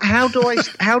thinking, well, how do I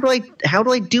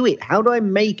do it? How do I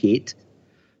make it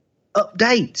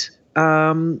update?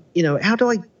 How do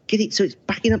I get it so it's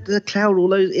backing up to the cloud, all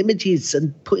those images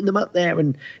and putting them up there,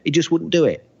 and it just wouldn't do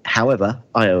it. However,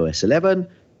 iOS 11,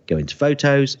 go into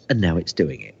Photos, and now it's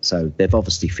doing it. So they've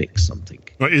obviously fixed something.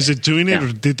 Well, is it doing it,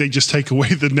 or did they just take away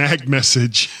the nag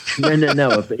message?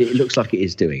 No. It looks like it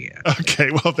is doing it. Okay,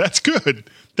 well, that's good.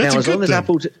 That's now, a good thing.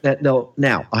 Apple.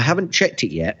 Now, I haven't checked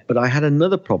it yet, but I had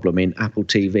another problem in Apple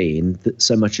TV, in that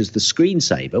so much as the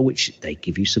screensaver, which they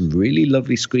give you some really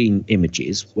lovely screen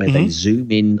images where they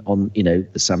zoom in on, the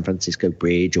San Francisco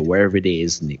Bridge or wherever it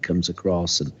is, and it comes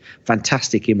across, and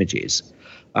fantastic images.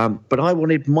 But I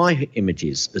wanted my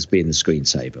images as being the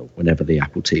screensaver whenever the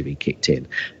Apple TV kicked in.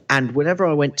 And whenever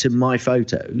I went to My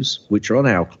Photos, which are on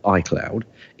our iCloud,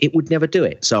 it would never do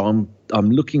it. So I'm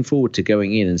looking forward to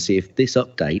going in and see if this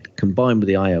update, combined with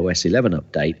the iOS 11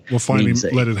 update, will finally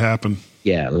let it happen.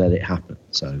 Yeah, let it happen.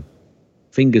 So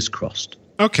fingers crossed.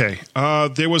 Okay.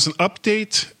 There was an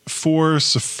update for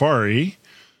Safari.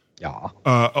 Yeah.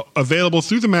 Available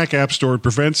through the Mac App Store. It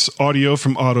prevents audio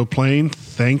from autoplaying.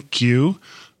 Thank you.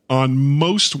 On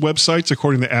most websites,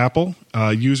 according to Apple,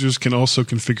 users can also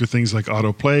configure things like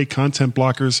autoplay, content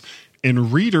blockers,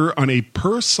 and reader on a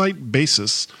per-site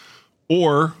basis,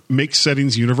 or make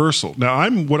settings universal. Now,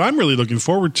 what I'm really looking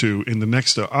forward to in the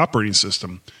next operating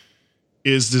system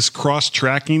is this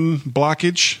cross-tracking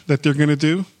blockage that they're going to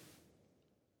do.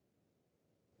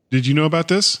 Did you know about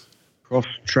this?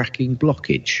 Cross-tracking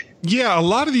blockage? Yeah, a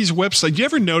lot of these websites. You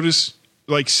ever notice,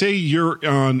 like, say you're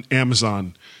on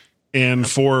Amazon, and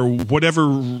for whatever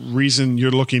reason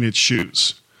you're looking at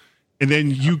shoes, and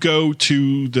then you go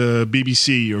to the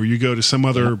BBC or you go to some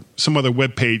other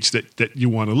web page that you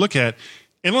want to look at,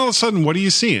 and all of a sudden, what are you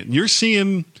seeing? You're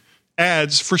seeing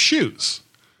ads for shoes.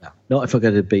 Not if I go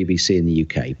to the BBC in the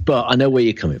UK, but I know where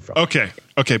you're coming from. Okay,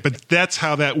 but that's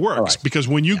how that works, because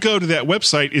when you go to that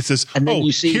website, it says,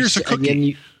 here's a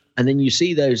cookie. And then you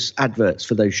see those adverts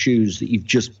for those shoes that you've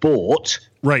just bought.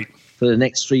 Right. For the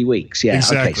next 3 weeks. Yeah.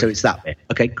 Exactly. Okay, so it's that bit.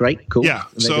 Okay, great, cool. Yeah.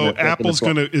 So Apple's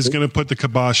gonna put the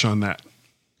kibosh on that.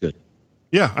 Good.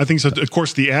 Yeah, I think so. Of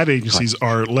course, the ad agencies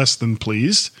are less than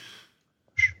pleased.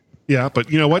 Yeah,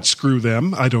 but you know what? Screw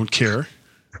them. I don't care.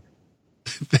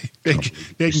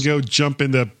 they can go jump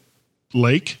in the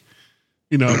lake,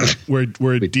 where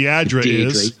Deidre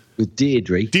is. With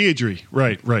Deirdre. Deirdre,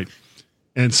 right.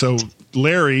 And so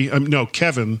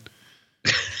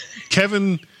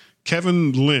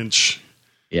Kevin Lynch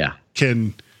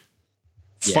can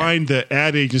find the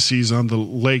ad agencies on the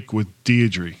lake with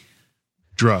Deirdre.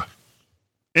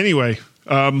 Anyway,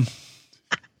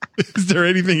 is there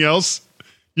anything else?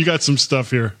 You got some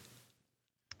stuff here.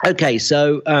 Okay,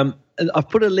 so I've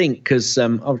put a link because I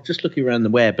was just looking around the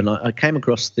web and I came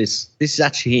across this. This is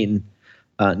actually in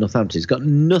Northampton. It's got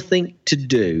nothing to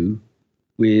do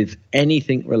with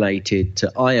anything related to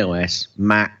iOS,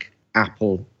 Mac,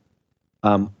 Apple.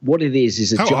 What it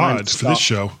is a How giant odd for this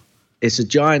show. It's a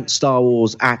giant Star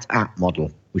Wars app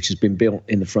model, which has been built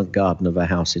in the front garden of a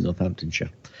house in Northamptonshire.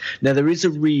 Now, there is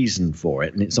a reason for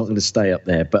it, and it's not going to stay up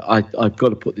there, but I've got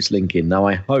to put this link in. Now,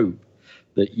 I hope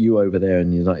that you over there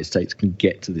in the United States can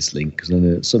get to this link, because I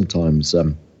know that sometimes...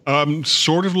 I'm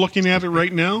sort of looking at it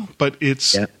right now, but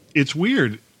it's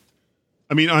weird.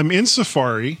 I mean, I'm in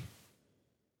Safari,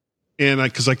 and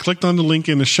because I clicked on the link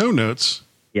in the show notes...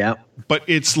 Yeah. But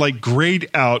it's like grayed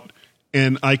out,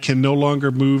 and I can no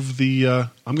longer move the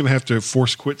I'm going to have to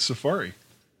force quit Safari.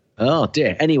 Oh,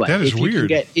 dear. Anyway, that is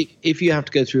weird. If you have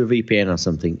to go through a VPN or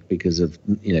something because of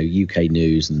UK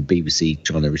news and BBC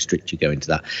trying to restrict you going to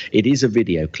that, it is a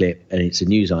video clip, and it's a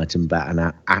news item about an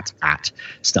at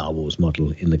Star Wars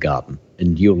model in the garden,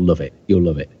 and you'll love it. You'll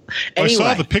love it. Anyway, I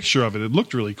saw the picture of it. It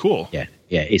looked really cool. Yeah,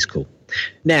 it's cool.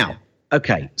 Now,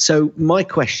 okay, so my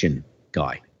question,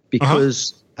 Guy,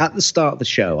 because... At the start of the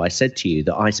show, I said to you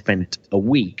that I spent a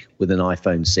week with an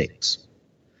iPhone 6.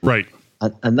 Right.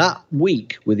 And that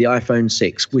week with the iPhone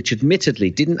 6, which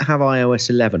admittedly didn't have iOS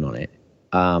 11 on it,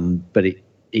 but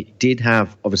it did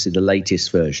have obviously the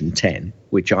latest version 10,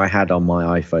 which I had on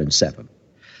my iPhone 7.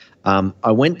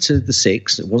 I went to the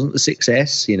 6. It wasn't the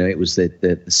 6S, it was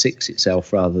the 6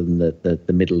 itself rather than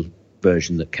the middle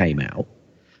version that came out.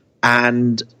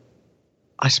 And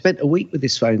I spent a week with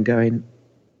this phone going,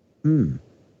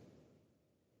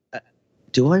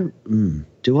 do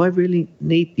I really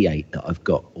need the 8 that I've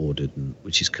got ordered,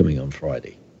 which is coming on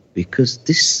Friday? Because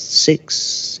this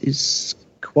 6 is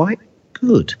quite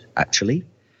good, actually.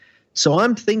 So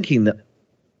I'm thinking that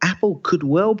Apple could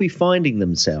well be finding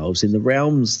themselves in the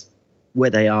realms where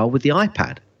they are with the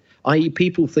iPad, i.e.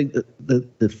 people think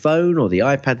that the phone or the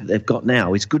iPad that they've got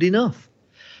now is good enough.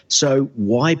 So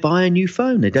why buy a new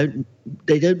phone? They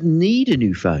don't need a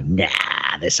new phone.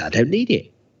 I don't need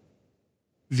it.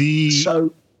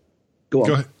 Go on.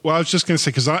 Go ahead. Well, I was just going to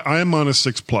say, because I am on a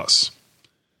 6 Plus.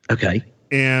 Okay.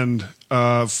 And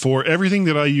for everything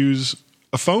that I use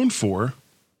a phone for,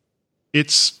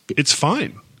 it's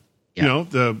fine. Yeah.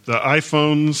 The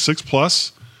iPhone 6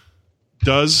 Plus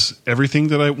does everything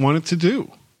that I want it to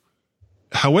do.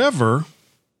 However,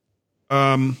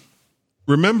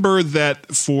 remember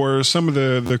that for some of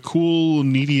the cool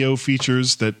Neato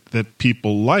features that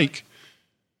people like,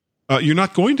 you're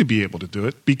not going to be able to do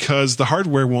it because the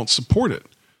hardware won't support it.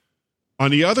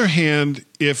 On the other hand,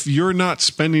 if you're not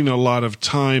spending a lot of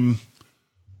time,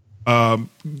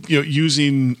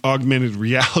 using augmented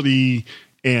reality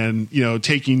and,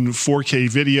 taking 4K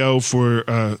video for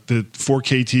the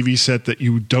 4K TV set that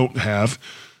you don't have,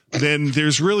 then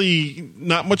there's really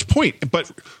not much point.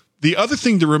 But the other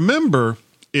thing to remember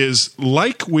is,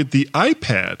 like with the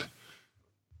iPad,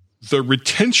 the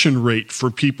retention rate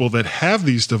for people that have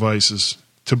these devices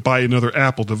to buy another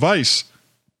Apple device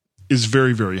is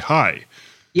very, very high.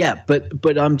 Yeah,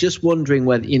 but I'm just wondering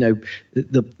whether,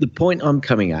 the point I'm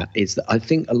coming at is that I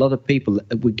think a lot of people,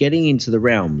 we're getting into the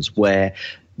realms where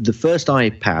the first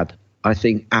iPad, I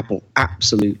think Apple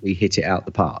absolutely hit it out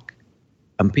the park.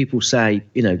 And people say,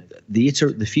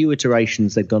 the few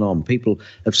iterations they've gone on, people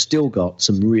have still got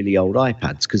some really old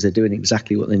iPads because they're doing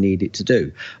exactly what they need it to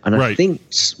do. And I think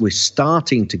we're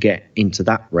starting to get into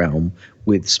that realm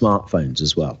with smartphones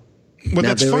as well. Well,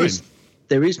 that's fine.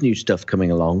 There is new stuff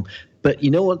coming along, but you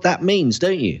know what that means,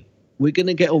 don't you? We're going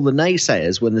to get all the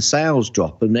naysayers when the sales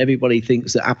drop and everybody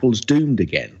thinks that Apple's doomed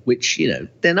again, which,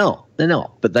 they're not. They're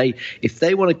not. But if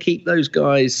they want to keep those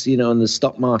guys, in the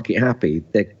stock market happy,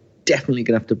 they're definitely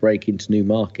going to have to break into new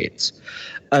markets,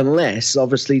 unless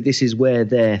obviously this is where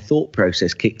their thought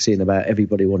process kicks in about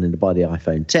everybody wanting to buy the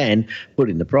iPhone 10,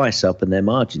 putting the price up, and their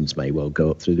margins may well go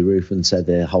up through the roof, and so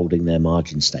they're holding their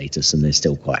margin status and they're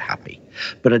still quite happy.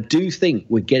 But I do think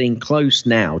we're getting close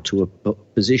now to a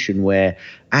position where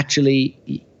actually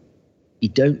you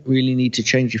don't really need to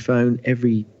change your phone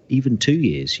even 2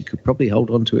 years. You could probably hold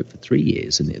on to it for 3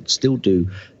 years and it'd still do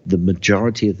the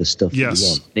majority of the stuff that you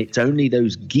want. It's only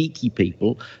those geeky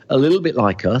people, a little bit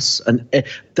like us. And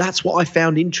that's what I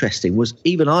found interesting, was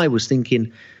even I was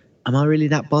thinking, am I really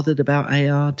that bothered about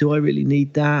AR? Do I really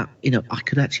need that? I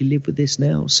could actually live with this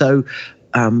now. So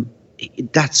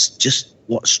that's just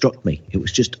what struck me. It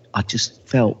was just, I just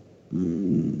felt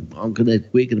we're going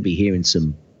to be hearing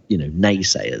some,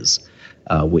 naysayers.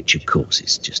 Which of course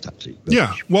is just absolutely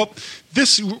rubbish. Yeah. Well,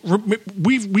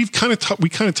 we kind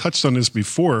of touched on this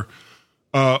before.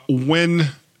 When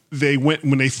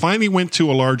they finally went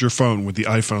to a larger phone with the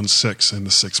iPhone 6 and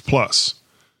the 6 Plus,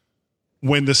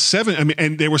 when the 7,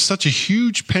 and there was such a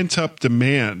huge pent up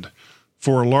demand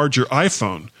for a larger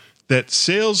iPhone that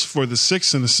sales for the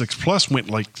 6 and the 6 Plus went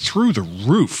like through the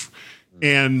roof.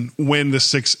 And when the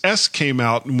 6S came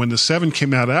out and when the 7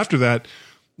 came out after that,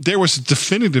 there was a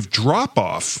definitive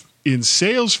drop-off in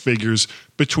sales figures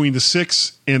between the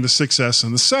 6 and the 6S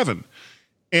and the 7.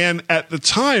 And at the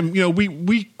time,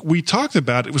 we talked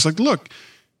about it. It was like, look,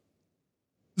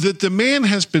 the demand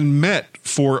has been met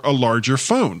for a larger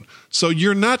phone. So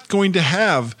you're not going to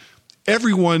have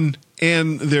everyone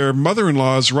and their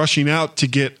mother-in-laws rushing out to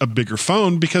get a bigger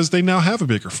phone because they now have a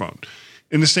bigger phone.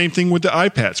 And the same thing with the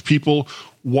iPads. People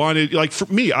wanted, like for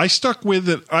me, I stuck with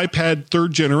an iPad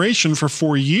 3rd generation for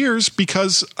 4 years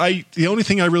because the only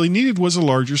thing I really needed was a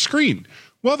larger screen.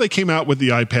 Well, they came out with the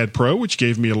iPad Pro, which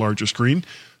gave me a larger screen.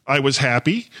 I was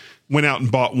happy, went out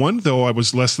and bought one, though I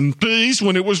was less than pleased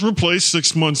when it was replaced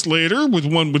 6 months later with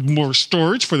one with more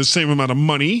storage for the same amount of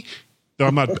money.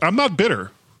 I'm not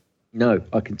bitter. No,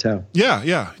 I can tell.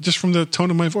 Yeah, just from the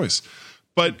tone of my voice.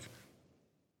 But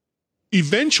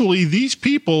eventually these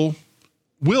people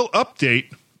will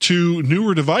update to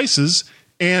newer devices,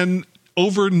 and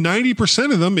over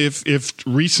 90% of them, if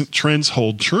recent trends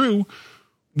hold true,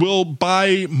 will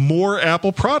buy more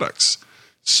Apple products.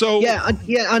 So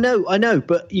I know,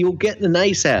 but you'll get the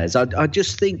naysayers. I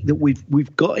just think that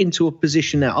we've got into a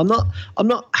position now. I'm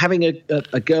not having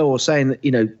a go or saying that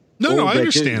No, I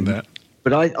understand that.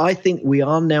 But I think we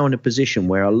are now in a position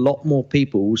where a lot more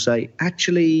people will say,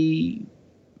 actually,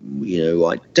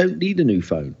 I don't need a new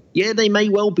phone. Yeah, they may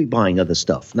well be buying other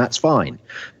stuff, and that's fine.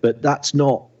 But that's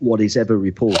not what is ever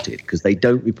reported, because they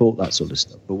don't report that sort of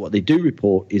stuff. But what they do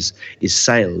report is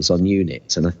sales on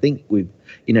units. And I think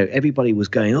everybody was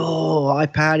going, oh,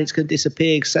 iPad, it's going to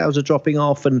disappear, sales are dropping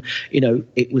off. And,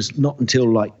 it was not until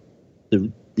like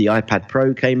the iPad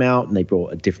Pro came out and they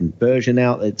brought a different version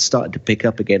out that started to pick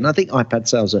up again. And I think iPad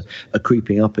sales are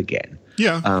creeping up again.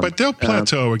 Yeah, but they'll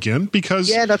plateau again because...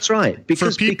 Yeah, that's right.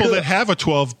 Because people that have a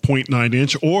 12.9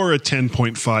 inch or a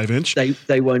 10.5 inch...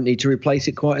 They won't need to replace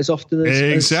it quite as often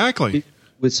as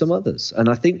with some others. And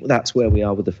I think that's where we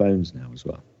are with the phones now as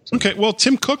well. So. Okay, well,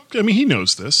 Tim Cook, he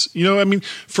knows this.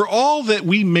 For all that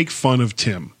we make fun of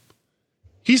Tim,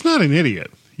 he's not an idiot.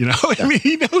 Yeah.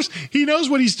 He knows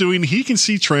what he's doing. He can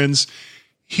see trends.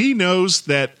 He knows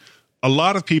that a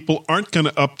lot of people aren't going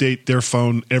to update their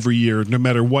phone every year, no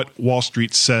matter what Wall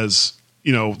Street says,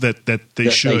 that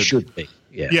they should. They should be.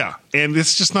 Yeah. And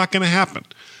it's just not going to happen.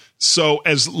 So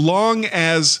as long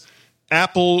as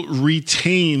Apple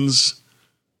retains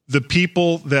the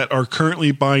people that are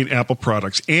currently buying Apple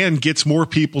products and gets more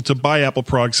people to buy Apple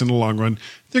products in the long run,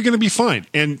 they're going to be fine.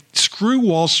 And screw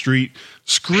Wall Street,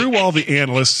 screw all the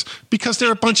analysts, because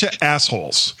they're a bunch of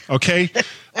assholes. Okay,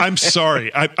 I'm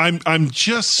sorry. I'm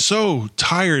just so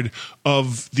tired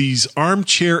of these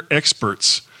armchair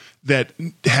experts that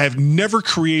have never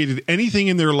created anything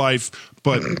in their life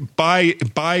but buy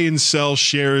and sell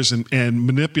shares and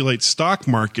manipulate stock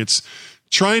markets,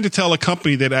 trying to tell a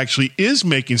company that actually is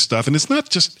making stuff. And it's not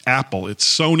just Apple, it's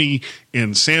Sony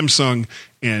and Samsung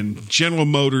and General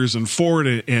Motors and Ford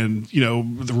and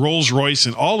the Rolls-Royce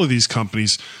and all of these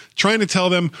companies, trying to tell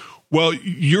them, well,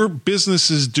 your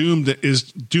business is doomed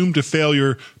to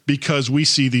failure because we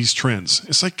see these trends.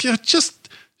 It's like, just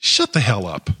shut the hell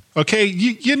up. Okay.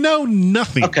 You know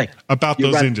nothing about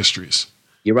those industries.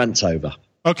 Your rant's over.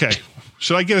 Okay.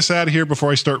 Should I get us out of here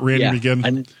before I start ranting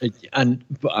again? And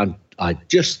I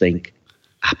just think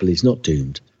Apple is not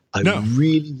doomed. I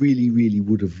really, really, really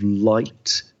would have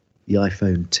liked the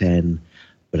iPhone 10,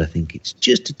 but I think it's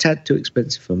just a tad too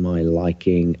expensive for my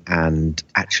liking. And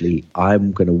actually,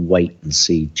 I'm going to wait and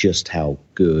see just how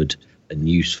good and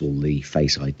useful the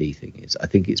Face ID thing is. I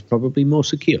think it's probably more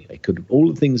secure. They could have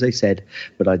all the things they said,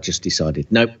 but I just decided,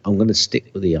 nope, I'm going to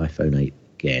stick with the iPhone 8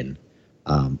 again.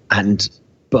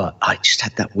 But I just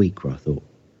had that week where I thought,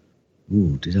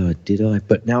 ooh, did I?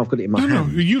 But now I've got it in my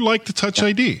hand. No, you like the Touch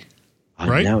ID,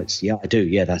 right? Now I do.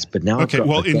 Yeah, but now. Okay,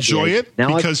 I've enjoy it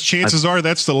because chances are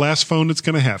that's the last phone that's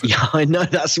going to have it. Yeah, I know.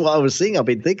 That's what I was thinking. I've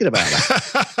been thinking about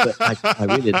that. But I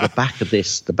really, the back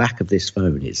of this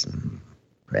phone is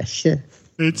precious.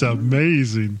 It's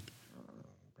amazing.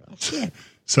 Precious.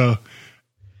 So.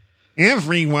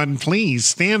 Everyone, please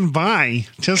stand by.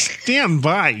 Just stand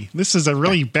by. This is a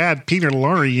really bad Peter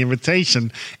Lorre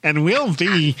invitation, and we'll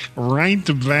be right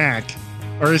back.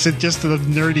 Or is it just a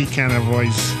nerdy kind of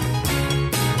voice?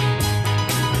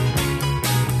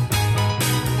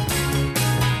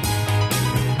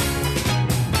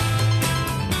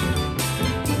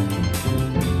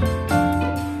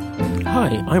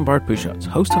 Hi, I'm Bart Busschots,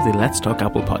 host of the Let's Talk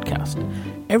Apple podcast.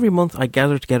 Every month I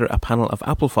gather together a panel of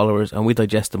Apple followers and we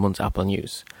digest the month's Apple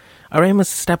news. Our aim is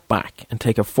to step back and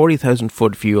take a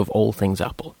 40,000-foot view of all things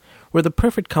Apple. We're the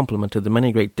perfect complement to the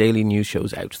many great daily news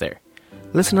shows out there.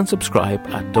 Listen and subscribe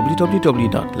at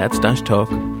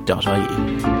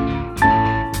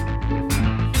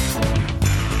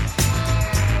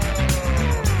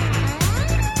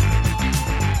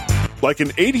Like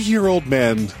an 80-year-old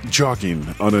man jogging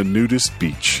on a nudist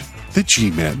beach. The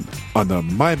G-Men on the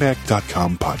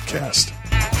MyMac.com podcast.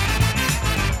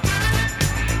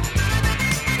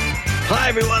 Hi,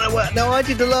 everyone. I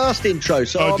did the last intro,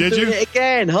 so I'm doing it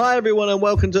again. Hi, everyone, and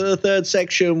welcome to the third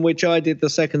section, which I did the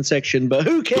second section, but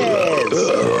who cares?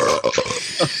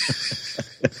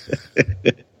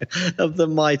 Of the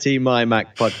mighty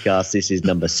MyMac podcast. This is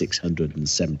number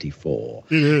 674.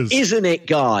 It is. Isn't it,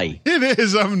 Guy? It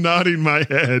is. I'm nodding my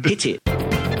head. Hit it.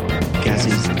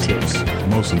 Gaz's tips.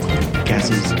 Mostly clean.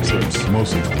 Gaz's tips.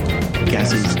 Mostly clean.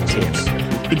 Gaz's tips.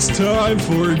 It's time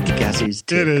for Gaz's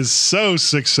tips. It is so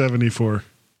 674.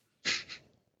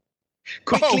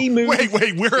 Quickly move.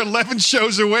 Wait. We're 11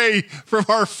 shows away from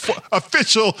our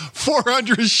official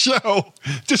 400th show.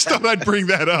 Just thought I'd bring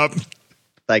that up.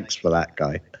 Thanks for that,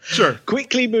 Guy. Sure.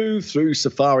 Quickly move through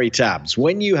Safari tabs.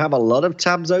 When you have a lot of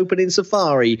tabs open in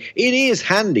Safari, it is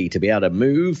handy to be able to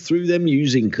move through them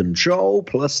using Control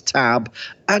plus Tab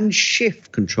and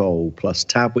Shift Control plus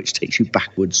Tab, which takes you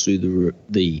backwards through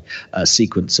the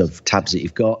sequence of tabs that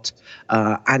you've got.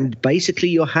 And basically,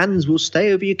 your hands will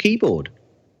stay over your keyboard.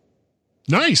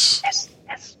 Nice. Yes.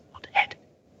 Not head.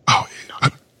 Oh,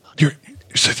 you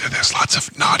said that there's lots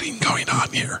of nodding going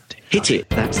on here. Hit it.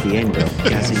 That's the end of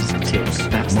Gaz's tips.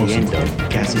 That's the end of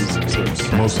Gaz's tips.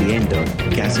 That's the end of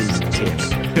Gaz's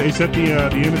tips. Is that the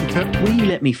end of the tip? Will you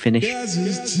let me finish?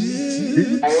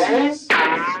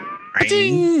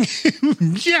 Ding!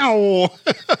 Yow!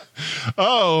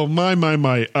 Oh, my.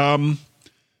 Now,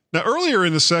 earlier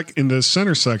in the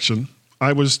center section,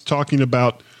 I was talking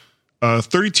about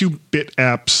 32-bit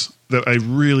apps that I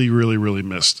really, really, really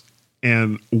missed.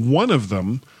 And one of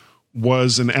them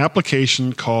was an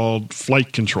application called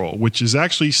Flight Control, which is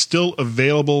actually still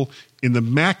available in the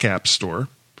Mac App Store.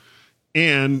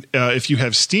 And if you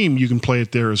have Steam, you can play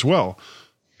it there as well.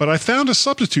 But I found a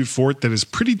substitute for it that is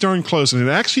pretty darn close, and it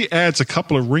actually adds a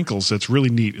couple of wrinkles that's really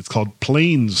neat. It's called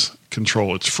Planes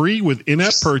Control. It's free with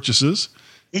in-app purchases.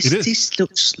 This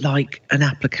looks like an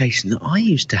application that I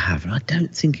used to have, and I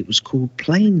don't think it was called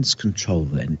Planes Control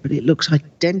then, but it looks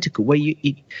identical, where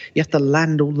you have to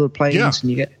land all the planes and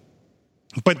you get...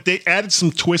 But they added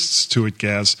some twists to it,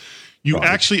 Gaz. You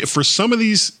actually, for some of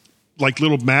these like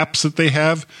little maps that they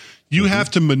have, you have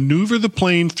to maneuver the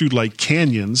plane through like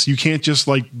canyons. You can't just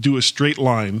like do a straight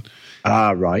line.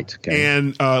 Right. Okay.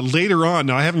 And later on,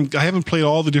 now I haven't played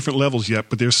all the different levels yet,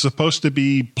 but there's supposed to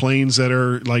be planes that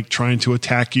are like trying to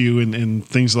attack you and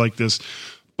things like this.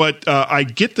 But I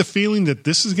get the feeling that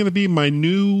this is going to be my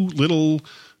new little,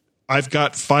 I've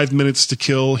got 5 minutes to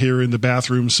kill here in the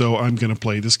bathroom, so I'm going to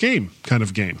play this game kind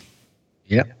of game.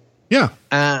 Yeah. Yeah.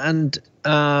 And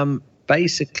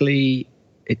basically,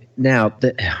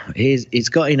 it's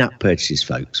got in-app purchases,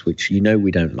 folks, which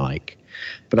we don't like.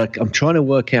 But I'm trying to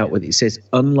work out whether it says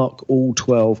unlock all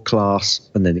 12 class,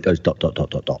 and then it goes ...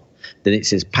 Then it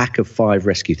says pack of 5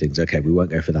 rescue things. Okay, we won't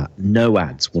go for that. No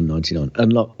ads, $1.99.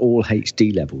 Unlock all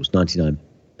HD levels, $99.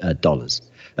 Dollars,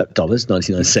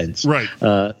 99 cents. Right.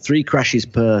 3 crashes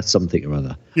per something or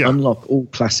other. Yeah. Unlock all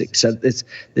classics. So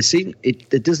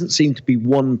there doesn't seem to be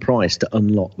one price to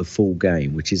unlock the full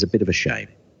game, which is a bit of a shame.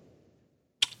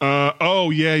 Yeah.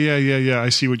 I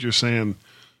see what you're saying.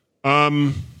 But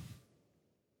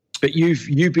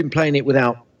you've been playing it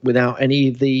without any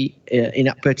of the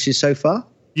in-app purchases so far?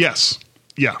 Yes.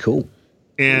 Yeah. Cool.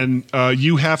 And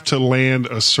you have to land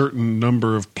a certain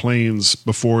number of planes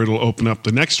before it'll open up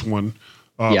the next one,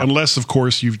 unless, of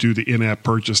course, you do the in-app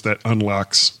purchase that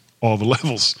unlocks all the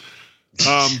levels.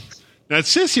 Now, it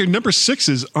says here, number 6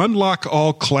 is unlock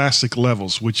all classic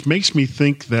levels, which makes me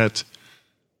think that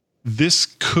this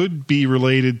could be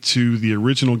related to the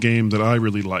original game that I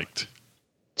really liked.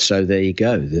 So there you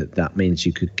go. That means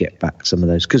you could get back some of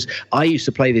those. Because I used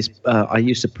to play this. I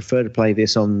used to prefer to play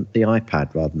this on the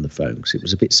iPad rather than the phone, because it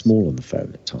was a bit small on the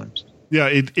phone at times. Yeah,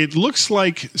 it looks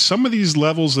like some of these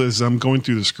levels, as I'm going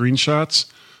through the screenshots,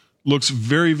 looks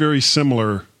very, very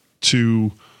similar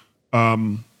to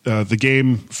the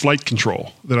game Flight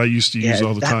Control that I used to use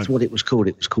all the time. That's what it was called.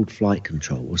 It was called Flight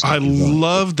Control. Wasn't I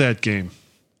love that game.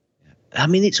 I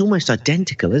mean, it's almost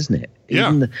identical, isn't it?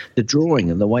 Even the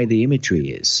drawing and the way the imagery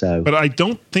is. So, but I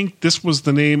don't think this was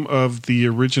the name of the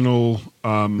original.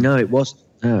 No, it wasn't.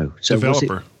 No, so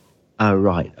developer. Was it? Oh,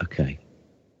 right. Okay.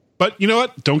 But you know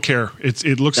what? Don't care.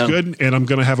 It looks good, and I'm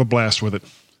going to have a blast with it.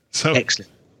 So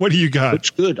excellent. What do you got?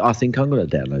 Looks good. I think I'm going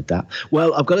to download that.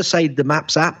 Well, I've got to say the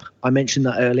Maps app, I mentioned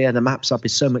that earlier. The Maps app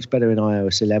is so much better in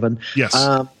iOS 11. Yes.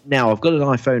 Now, I've got an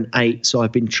iPhone 8, so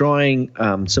I've been trying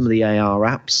some of the AR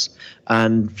apps.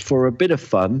 And for a bit of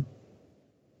fun,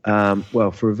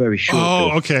 for a very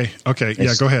short bit. Okay.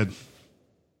 Yeah, go ahead.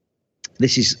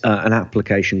 This is an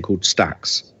application called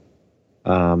Stacks.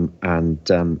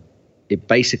 It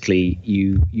basically,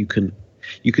 you can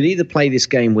either play this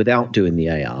game without doing the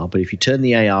AR, but if you turn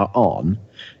the AR on,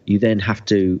 you then have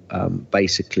to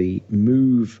basically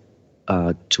move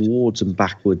towards and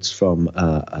backwards from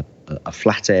a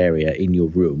flat area in your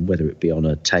room, whether it be on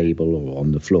a table or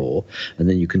on the floor, and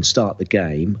then you can start the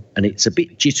game. And it's a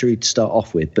bit jittery to start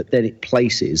off with, but then it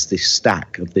places this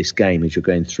stack of this game as you're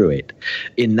going through it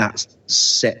in that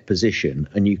set position,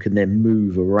 and you can then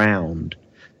move around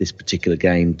this particular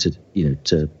game to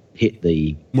hit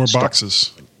the more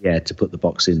boxes. Yeah, to put the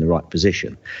box in the right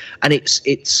position. And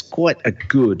it's quite a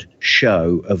good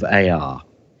show of AR.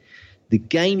 The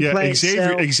gameplay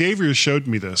Xavier showed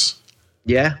me this.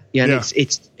 Yeah. And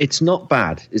it's not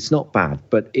bad. It's not bad,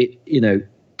 but it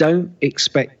don't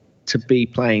expect to be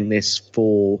playing this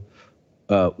for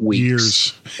weeks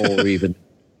years or even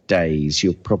days.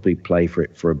 You'll probably play for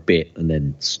it for a bit and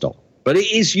then stop. But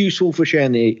it is useful for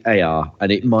sharing the AR,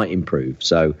 and it might improve.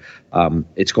 So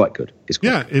it's quite good.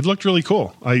 It looked really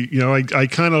cool. I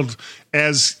kind of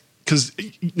because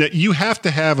you have to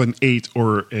have an 8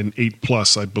 or an 8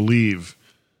 plus, I believe,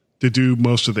 to do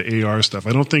most of the AR stuff.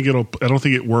 I don't think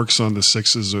it works on the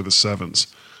 6s or the 7s.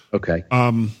 Okay.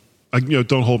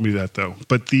 Don't hold me to that though.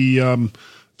 But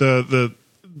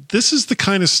this is the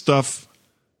kind of stuff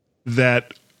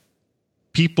that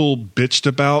people bitched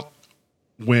about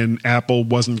when Apple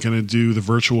wasn't going to do the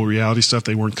virtual reality stuff.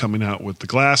 They weren't coming out with the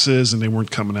glasses, and they weren't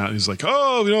coming out. He's like,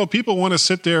 people want to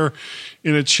sit there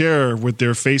in a chair with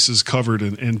their faces covered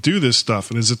and do this stuff.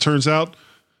 And as it turns out,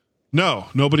 no,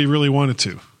 nobody really wanted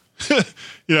to.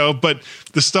 But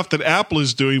the stuff that Apple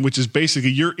is doing, which is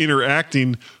basically you're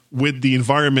interacting with the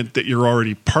environment that you're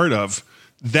already part of,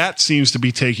 that seems to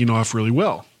be taking off really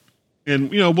well. And,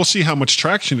 we'll see how much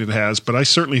traction it has, but I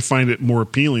certainly find it more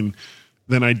appealing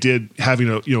than I did having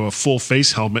a full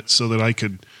face helmet so that I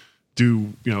could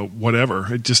do,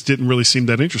 whatever. It just didn't really seem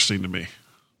that interesting to me.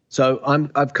 So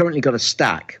I've currently got a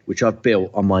stack, which I've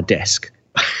built on my desk.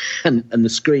 And the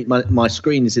screen, my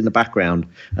screen is in the background,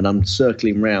 and I'm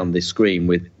circling around this screen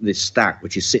with this stack,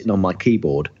 which is sitting on my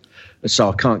keyboard. So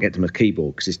I can't get to my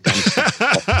keyboard because it's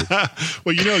done.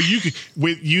 Well, you can,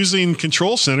 with using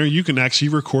Control Center, you can actually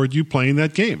record you playing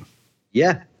that game.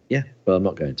 Yeah. Well, I'm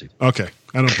not going to. Okay,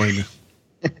 I don't blame you.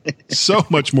 So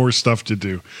much more stuff to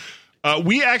do.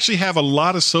 We actually have a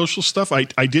lot of social stuff. I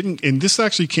didn't, and this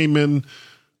actually came in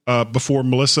before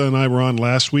Melissa and I were on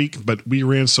last week, but we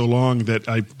ran so long that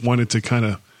I wanted to kind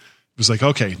of, it was like,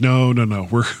 okay, no,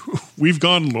 we've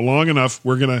gone long enough.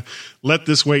 We're going to let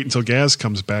this wait until Gaz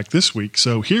comes back this week.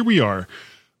 So here we are.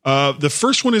 The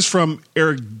first one is from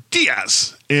Eric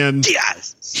Diaz, and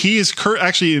he is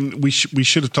actually, and we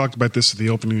should have talked about this at the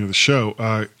opening of the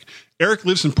show. Eric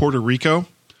lives in Puerto Rico.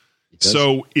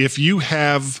 So if you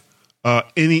have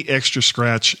any extra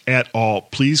scratch at all,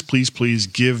 please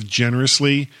give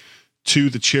generously to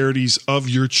the charities of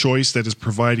your choice that is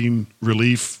providing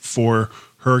relief for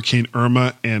Hurricane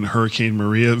Irma and Hurricane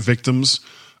Maria victims.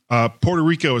 Puerto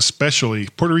Rico and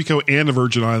the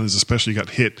Virgin Islands especially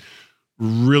got hit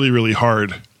really, really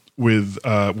hard with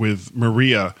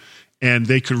Maria, and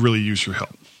they could really use your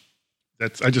help.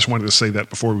 I just wanted to say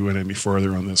that before we went any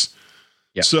further on this.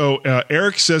 Yeah. So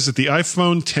Eric says that the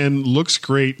iPhone 10 looks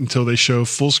great until they show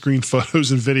full screen photos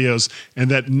and videos,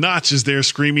 and that Notch is there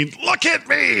screaming, "Look at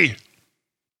me!"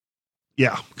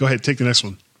 Yeah, go ahead, take the next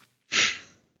one.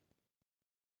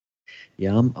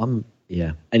 Yeah,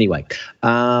 yeah. Anyway,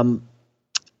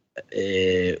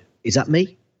 is that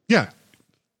me? Yeah,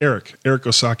 Eric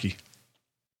Osaki.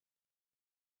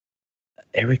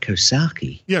 Eric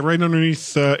Osaki. Yeah, right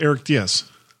underneath Eric Diaz.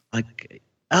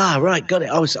 Right, got it.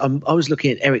 I was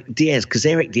looking at Eric Diaz because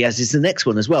Eric Diaz is the next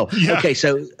one as well. Yeah. Okay,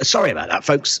 so sorry about that,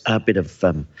 folks. A bit of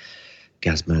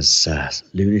Gazma's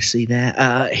lunacy there.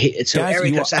 So Gaz,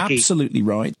 Eric you Osaki, are absolutely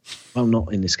right. Well,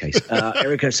 not in this case.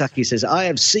 Eric Osaki says, "I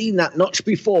have seen that Notch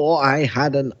before. I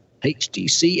had an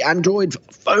HTC Android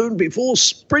phone before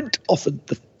Sprint offered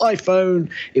the iPhone.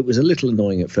 It was a little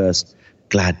annoying at first.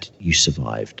 Glad you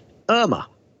survived." Irma.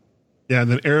 Yeah,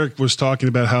 and then Eric was talking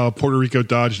about how Puerto Rico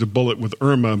dodged a bullet with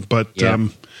Irma, but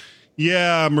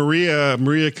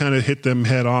Maria kind of hit them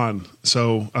head on.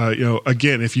 So,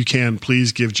 again, if you can,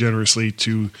 please give generously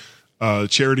to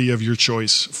charity of your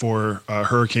choice for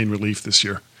hurricane relief this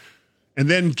year. And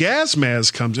then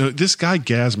Gazmaz comes. This guy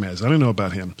Gazmaz, I don't know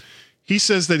about him. He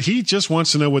says that he just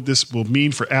wants to know what this will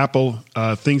mean for Apple.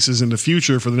 Thinks is in the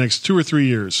future for the next 2 or 3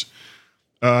 years.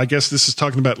 I guess this is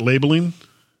talking about labeling.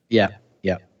 Yeah.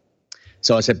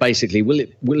 So I said, basically, will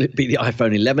it be the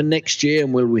iPhone 11 next year,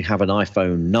 and will we have an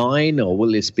iPhone 9, or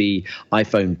will this be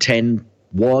iPhone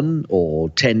 10.1 or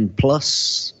 10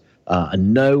 Plus,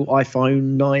 and no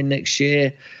iPhone 9 next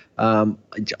year?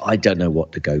 I don't know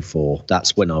what to go for.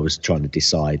 That's when I was trying to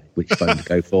decide which phone to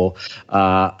go for,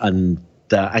 and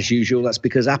as usual, that's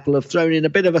because Apple have thrown in a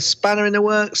bit of a spanner in the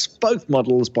works, both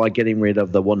models, by getting rid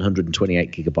of the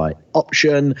 128 gigabyte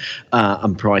option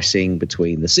and pricing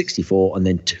between the 64 and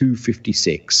then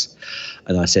 256.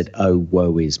 And I said, oh,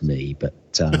 woe is me. But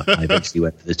I eventually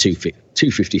went for the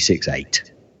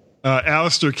 256-8.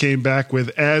 Alistair came back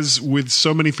with, as with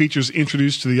so many features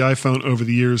introduced to the iPhone over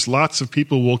the years, lots of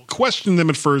people will question them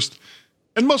at first,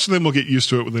 and most of them will get used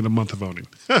to it within a month of owning,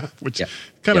 which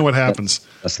kind of what happens.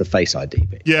 That's the Face ID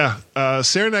bit. Yeah.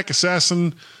 Saranac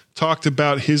Assassin talked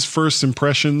about his first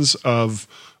impressions of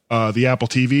the Apple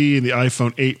TV and the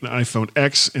iPhone 8 and the iPhone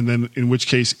X, and then in which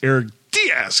case Eric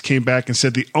Diaz came back and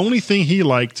said the only thing he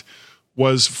liked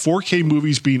was 4K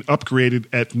movies being upgraded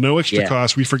at no extra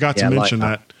cost. We forgot to mention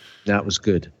that. That was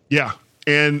good. Yeah.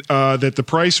 And that the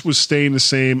price was staying the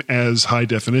same as high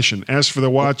definition. As for the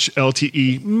watch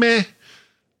LTE, meh.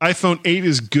 iPhone 8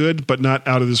 is good, but not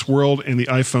out of this world. And the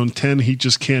iPhone 10, he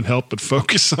just can't help but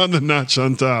focus on the notch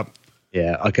on top.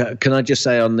 Yeah. Can I just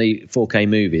say on the 4K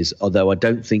movies, although I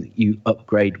don't think you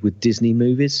upgrade with Disney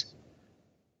movies.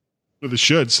 Well, they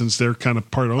should, since they're kind of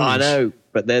part owners. I know,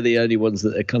 but they're the only ones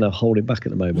that are kind of holding back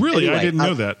at the moment. Really? Anyway, I didn't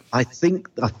know that. I think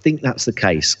that's the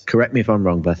case. Correct me if I'm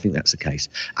wrong, but I think that's the case.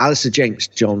 Alistair Jenks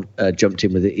jumped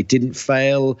in with it. It didn't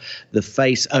fail the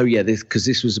face. Oh, yeah, because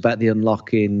this was about the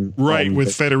unlocking. Right, with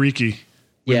Federici.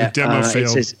 The demo failed. It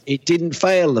says it didn't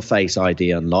fail the Face ID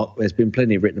unlock. There's been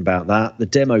plenty written about that. The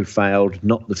demo failed,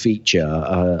 not the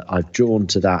feature. I've drawn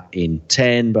to that in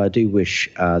 10, but I do wish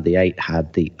the 8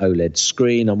 had the OLED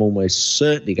screen. I'm almost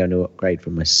certainly going to upgrade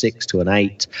from my 6 to an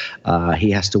 8.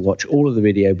 He has to watch all of the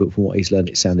video, but from what he's learned,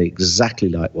 it sounded exactly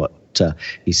like what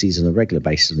he sees on a regular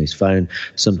basis on his phone.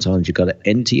 Sometimes you've got to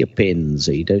enter your pins,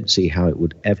 so you don't see how it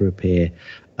would ever appear.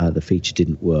 The feature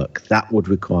didn't work. That would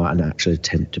require an actual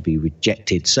attempt to be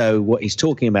rejected. So what he's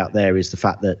talking about there is the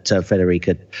fact that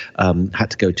Federica had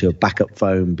to go to a backup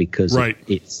phone because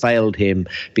it failed him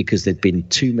because there'd been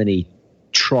too many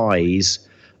tries.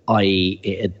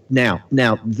 Now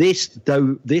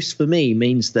this for me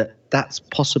means that that's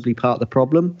possibly part of the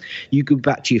problem. You go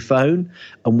back to your phone,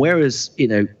 and whereas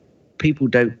people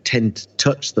don't tend to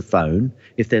touch the phone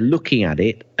if they're looking at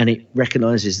it and it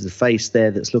recognizes the face there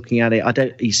that's looking at it. I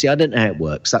don't know how it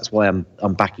works. That's why I'm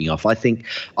backing off. I think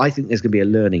there's going to be a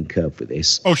learning curve with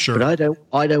this. Oh, sure. But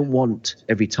I don't want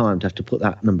every time to have to put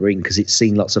that number in because it's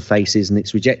seen lots of faces and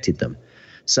it's rejected them.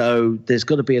 So there's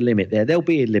got to be a limit there. There'll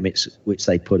be limits which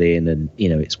they put in, and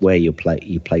it's where you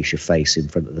place your face in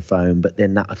front of the phone. But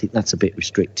then I think that's a bit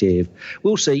restrictive.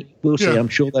 We'll see. Yeah. I'm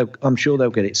sure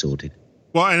they'll get it sorted.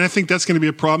 Well, and I think that's going to be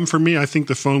a problem for me. I think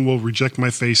the phone will reject my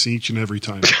face each and every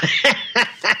time.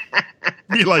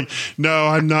 Be like, no,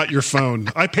 I'm not your phone.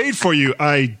 I paid for you.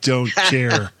 I don't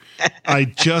care. I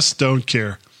just don't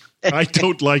care. I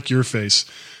don't like your face.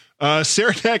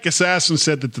 Saranac Assassin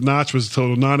said that the notch was a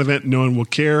total non-event. No one will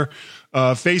care.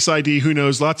 Face ID, who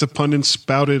knows? Lots of pundits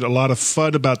spouted a lot of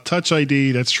FUD about Touch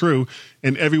ID. That's true.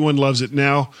 And everyone loves it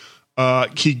now.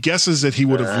 He guesses that he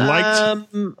would have liked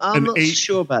I'm not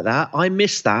sure about that. I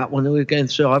missed that when we were going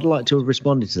through. I'd like to have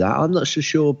responded to that. I'm not so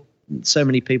sure so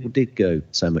many people did go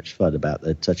so much FUD about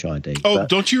the Touch ID. Oh,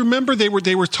 don't you remember they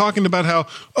were talking about how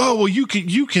you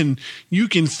can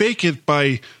fake it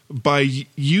by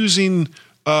using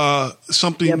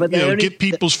something, get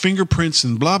people's fingerprints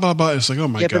and blah blah blah. It's like, oh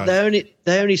my god. But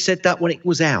they only said that when it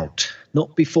was out,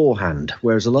 not beforehand.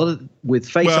 Whereas with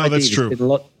Face ID, that's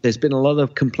true. There's been a lot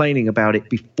of complaining about it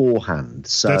beforehand.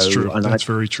 So that's true. That's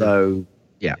very true. So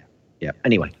yeah.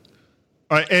 Anyway,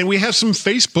 all right, and we have some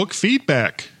Facebook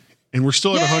feedback, and we're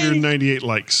still at 198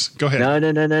 likes. Go ahead.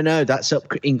 No. That's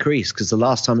increased because the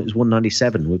last time it was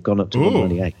 197. We've gone up to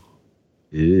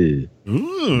 198.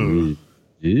 Ooh.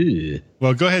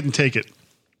 Well, go ahead and take it.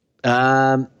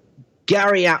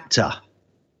 Gary Apter.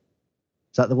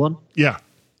 Is that the one? Yeah.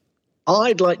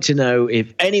 I'd like to know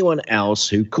if anyone else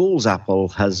who calls Apple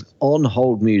has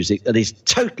on-hold music that is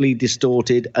totally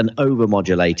distorted and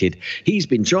overmodulated. He's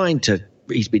been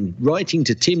writing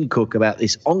to Tim Cook about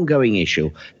this ongoing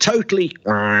issue. Totally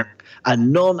a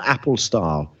non-Apple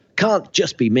style. Can't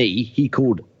just be me. He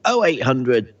called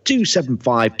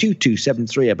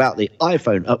 0800-275-2273 about the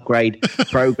iPhone upgrade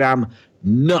program.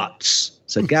 Nuts.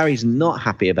 So Gary's not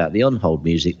happy about the on-hold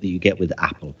music that you get with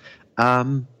Apple. I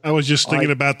was just thinking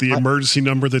about the emergency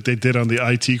number that they did on the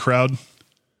IT crowd.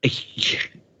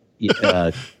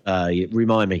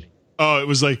 Remind me. Oh, it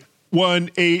was like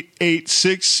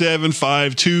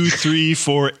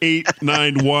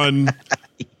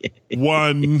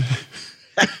 1-888-675-234-891-1.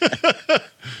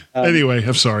 Anyway,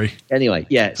 I'm sorry. Anyway,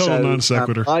 yeah. Total non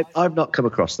sequitur. I've not come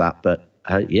across that, but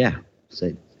yeah.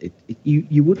 So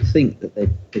you would think that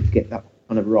they'd get that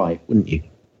kind of right, wouldn't you?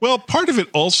 Well, part of it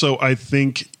also, I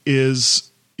think,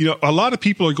 is, a lot of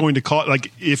people are going to call,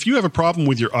 like, if you have a problem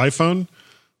with your iPhone,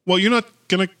 well, you're not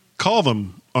going to call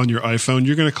them on your iPhone.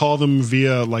 You're going to call them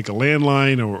via, like, a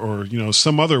landline or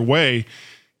some other way.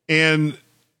 And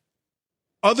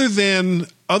other than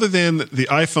the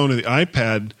iPhone and the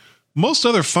iPad, most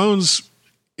other phones'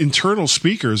 internal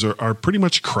speakers are pretty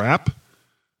much crap.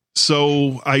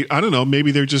 So, I don't know,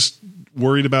 maybe they're just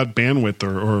worried about bandwidth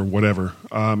or whatever.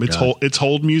 It's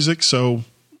hold music, so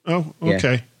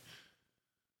okay.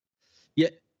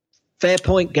 Fair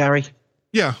point, Gary.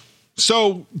 Yeah.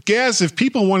 So, Gaz, if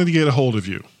people wanted to get a hold of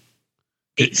you,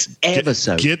 it's get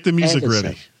the music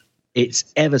ready. It's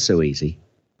ever so easy.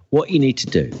 What you need to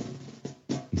do.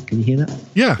 Can you hear that?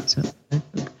 Yeah.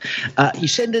 You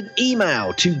send an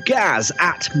email to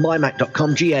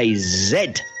gaz@mymac.com,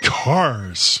 G-A-Z.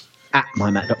 Cars.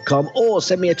 @mymac.com, or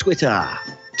send me a Twitter,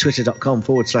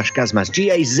 twitter.com/Gazmaz,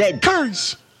 G-A-Z.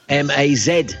 Cars.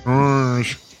 M-A-Z.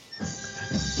 Cars.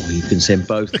 Or you can send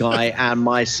both Guy and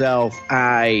myself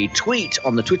a tweet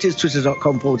on the Twitters,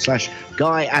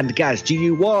 twitter.com/Guy and Gaz,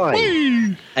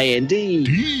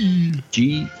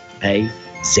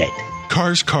 GUYAND-GAZ.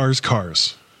 Cars.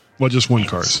 Well, just one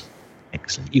cars.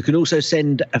 Excellent. You can also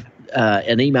send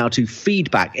an email to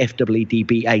feedback,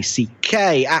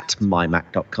 FWEDBACK,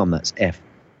 @mymac.com. That's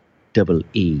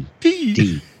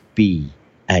FWEDBACK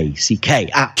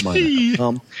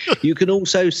 @mymac.com. You can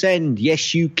also send,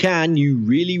 yes, you can. You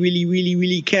really, really, really,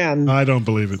 really can. I don't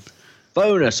believe it.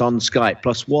 Phone us on Skype,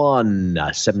 +1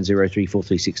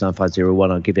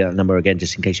 703-436-9501. I'll give you that number again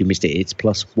just in case you missed it. It's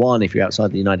 +1 if you're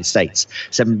outside the United States.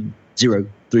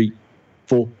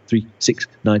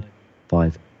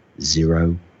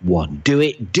 703-436-9501. Do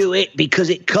it because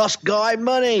it costs Guy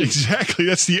money. Exactly.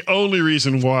 That's the only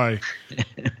reason why.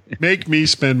 Make me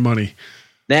spend money.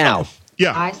 Now,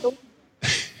 yeah.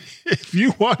 If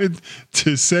you wanted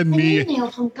to send me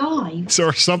from Guy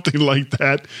or something like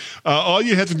that, all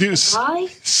you have to do is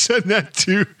send that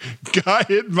to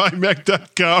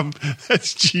guy@mymac.com.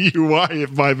 That's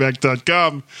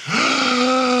GUY@mymac.com.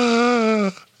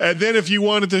 And then if you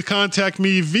wanted to contact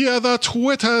me via the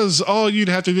Twitters, all you'd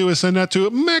have to do is send that to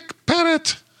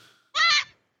MacParrot.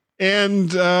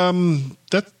 And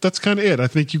that's kind of it. I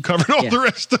think you covered all the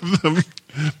rest of them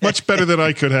much better than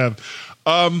I could have.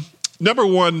 Number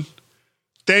one,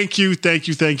 thank you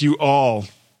all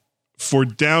for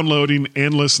downloading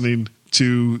and listening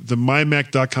to the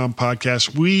MyMac.com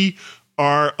podcast. We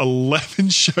are 11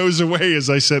 shows away, as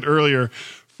I said earlier,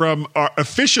 from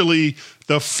officially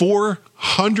the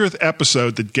 400th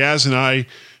episode that Gaz and I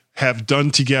have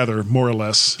done together, more or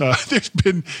less. There's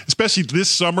been, especially this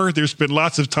summer, there's been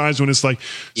lots of times when it's like,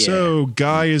 so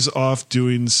Guy is off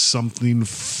doing something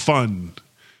fun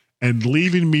and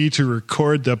leaving me to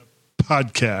record the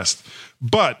podcast.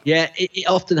 But it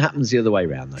often happens the other way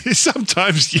around, though.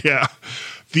 Sometimes, yeah.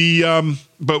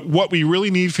 But what we really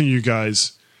need from you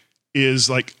guys is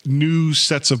like new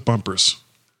sets of bumpers.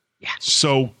 Yeah.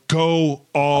 So go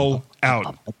all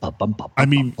out. I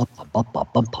mean,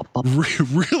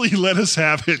 really let us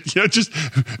have it. You know, just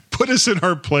put us in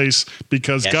our place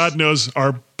because God knows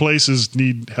our places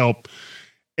need help.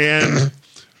 And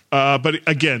but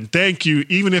again, thank you.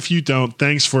 Even if you don't,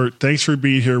 thanks for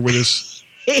being here with us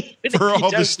for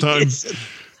all this time.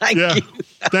 Thank you.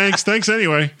 Thanks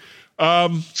anyway.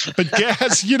 But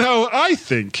Gaz, I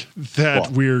think that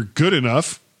we're good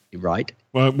enough. Right.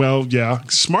 Well, yeah,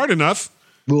 smart enough.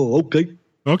 Oh, okay.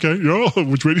 Okay,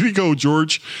 which way did he go,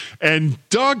 George? And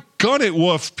doggone it,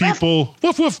 woof, people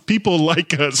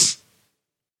like us.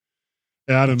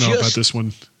 I don't know about this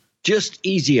one. Just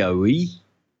easy-o-y.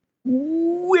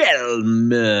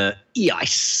 Well,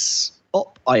 ice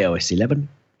op iOS 11.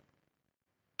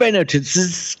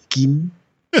 Benotizskin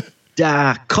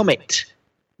da Comet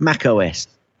macOS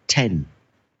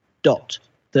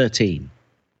 10.13.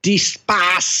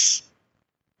 Dispass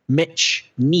Mitch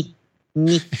ni.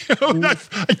 I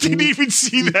didn't even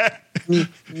see that.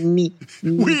 We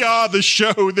are the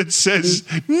show that says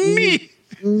me.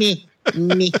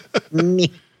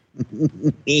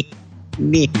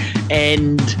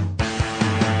 And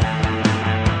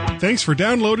thanks for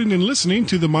downloading and listening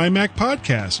to the MyMac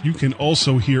Podcast. You can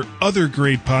also hear other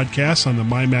great podcasts on the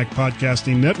MyMac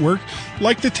Podcasting Network,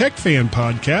 like the Tech Fan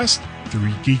Podcast,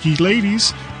 Three Geeky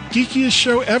Ladies, Geekiest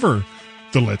Show Ever,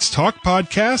 the Let's Talk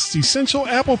Podcast, Essential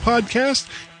Apple Podcast,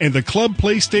 and the Club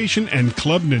PlayStation and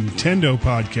Club Nintendo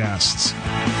Podcasts.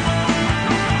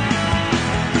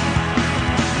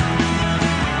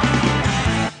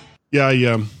 Yeah,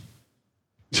 I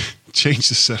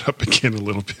changed the setup again a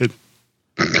little bit.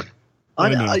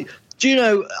 I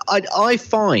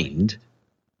find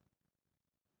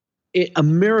it a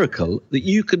miracle that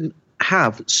you can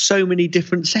have so many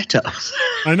different setups.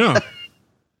 I know.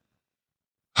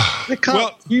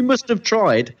 You must have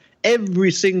tried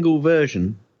every single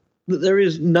version that there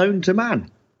is known to man.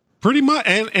 Pretty much,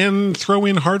 and throw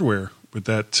in hardware with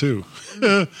that too.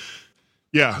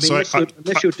 Yeah. Unless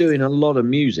you're doing a lot of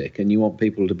music and you want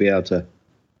people to be able to,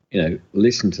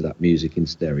 listen to that music in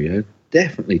stereo,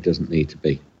 definitely doesn't need to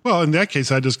be. Well, in that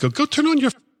case, I just go turn on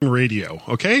your radio,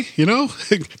 okay? Go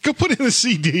put in a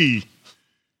CD.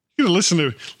 You know,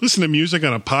 listen to music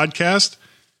on a podcast.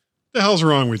 The hell's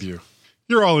wrong with you?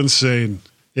 You're all insane.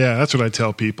 Yeah, that's what I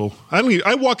tell people.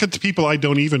 I walk up to people I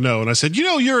don't even know, and I said,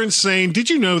 you're insane. Did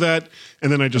you know that?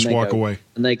 And then I just walk away.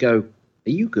 And they go, are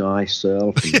you guys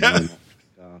Searle? Yeah.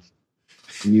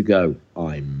 And you go,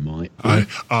 I might be.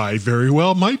 I very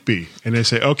well might be. And they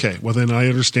say, okay, well, then I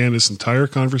understand this entire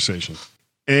conversation.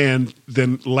 And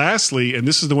then lastly, and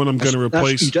this is the one I'm going to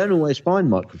replace. You don't always find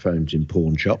microphones in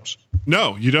pawn shops.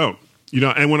 No, you don't.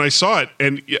 And when I saw it,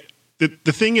 and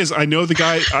the thing is, I know the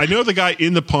guy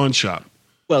in the pawn shop.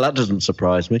 Well, that doesn't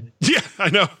surprise me. Yeah, I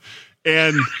know.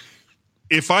 And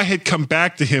if I had come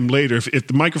back to him later, if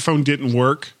the microphone didn't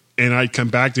work, and I'd come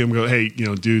back to him and go, hey,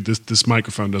 dude, this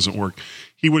microphone doesn't work,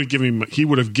 he would have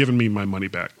given me my money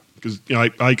back, because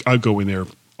I go in there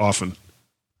often.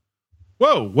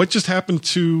 Whoa, what just happened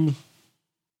to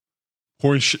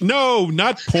porn? No,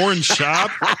 not porn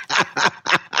shop.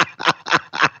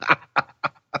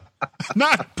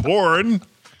 Not porn.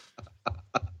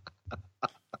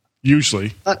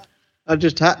 Usually. I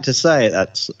just had to say it.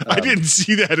 That's. I didn't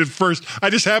see that at first.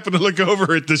 I just happened to look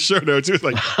over at the show notes. It was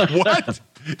like, what?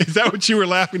 Is that what you were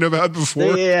laughing about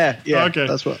before? Yeah. Okay.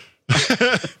 That's what.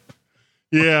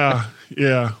 Yeah.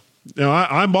 No,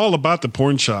 I'm all about the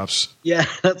porn shops. Yeah,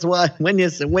 that's why when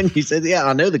you said, yeah,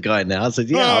 I know the guy now. I said,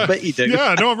 yeah, I bet you do.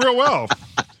 Yeah, I know him real well.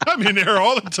 I'm in there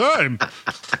all the time.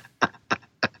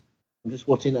 I'm just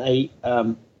watching a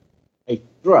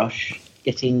thrush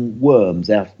getting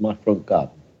worms out of my front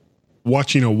garden.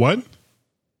 Watching a what?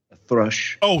 A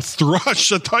thrush. Oh,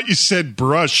 thrush. I thought you said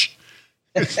brush.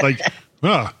 It's like,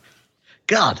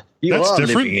 God, you are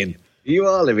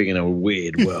living in a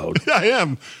weird world. I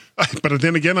am. But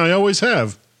then again, I always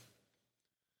have.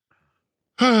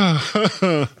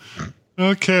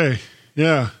 Okay.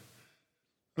 Yeah.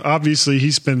 Obviously, he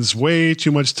spends way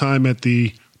too much time at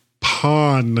the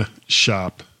pawn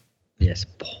shop. Yes,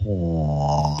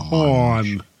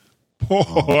 pawn.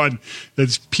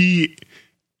 That's PAWN.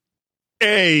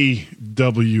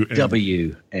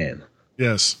 WN.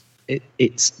 Yes.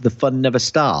 It's the fun never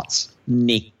starts.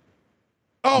 Nee.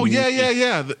 Oh,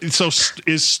 yeah. So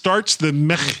starts the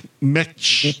mech.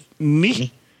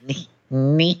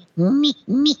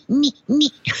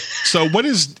 So what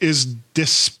is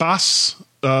dispas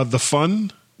the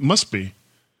fun? Must be.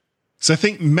 So I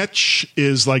think mech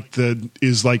is like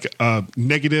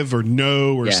negative or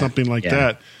no or something like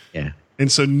that. Yeah.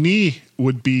 And so ni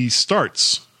would be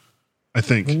starts, I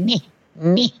think. Me.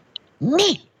 Is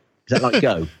that like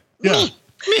go? Yeah.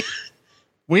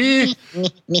 We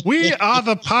are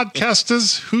the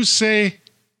podcasters who say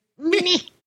me.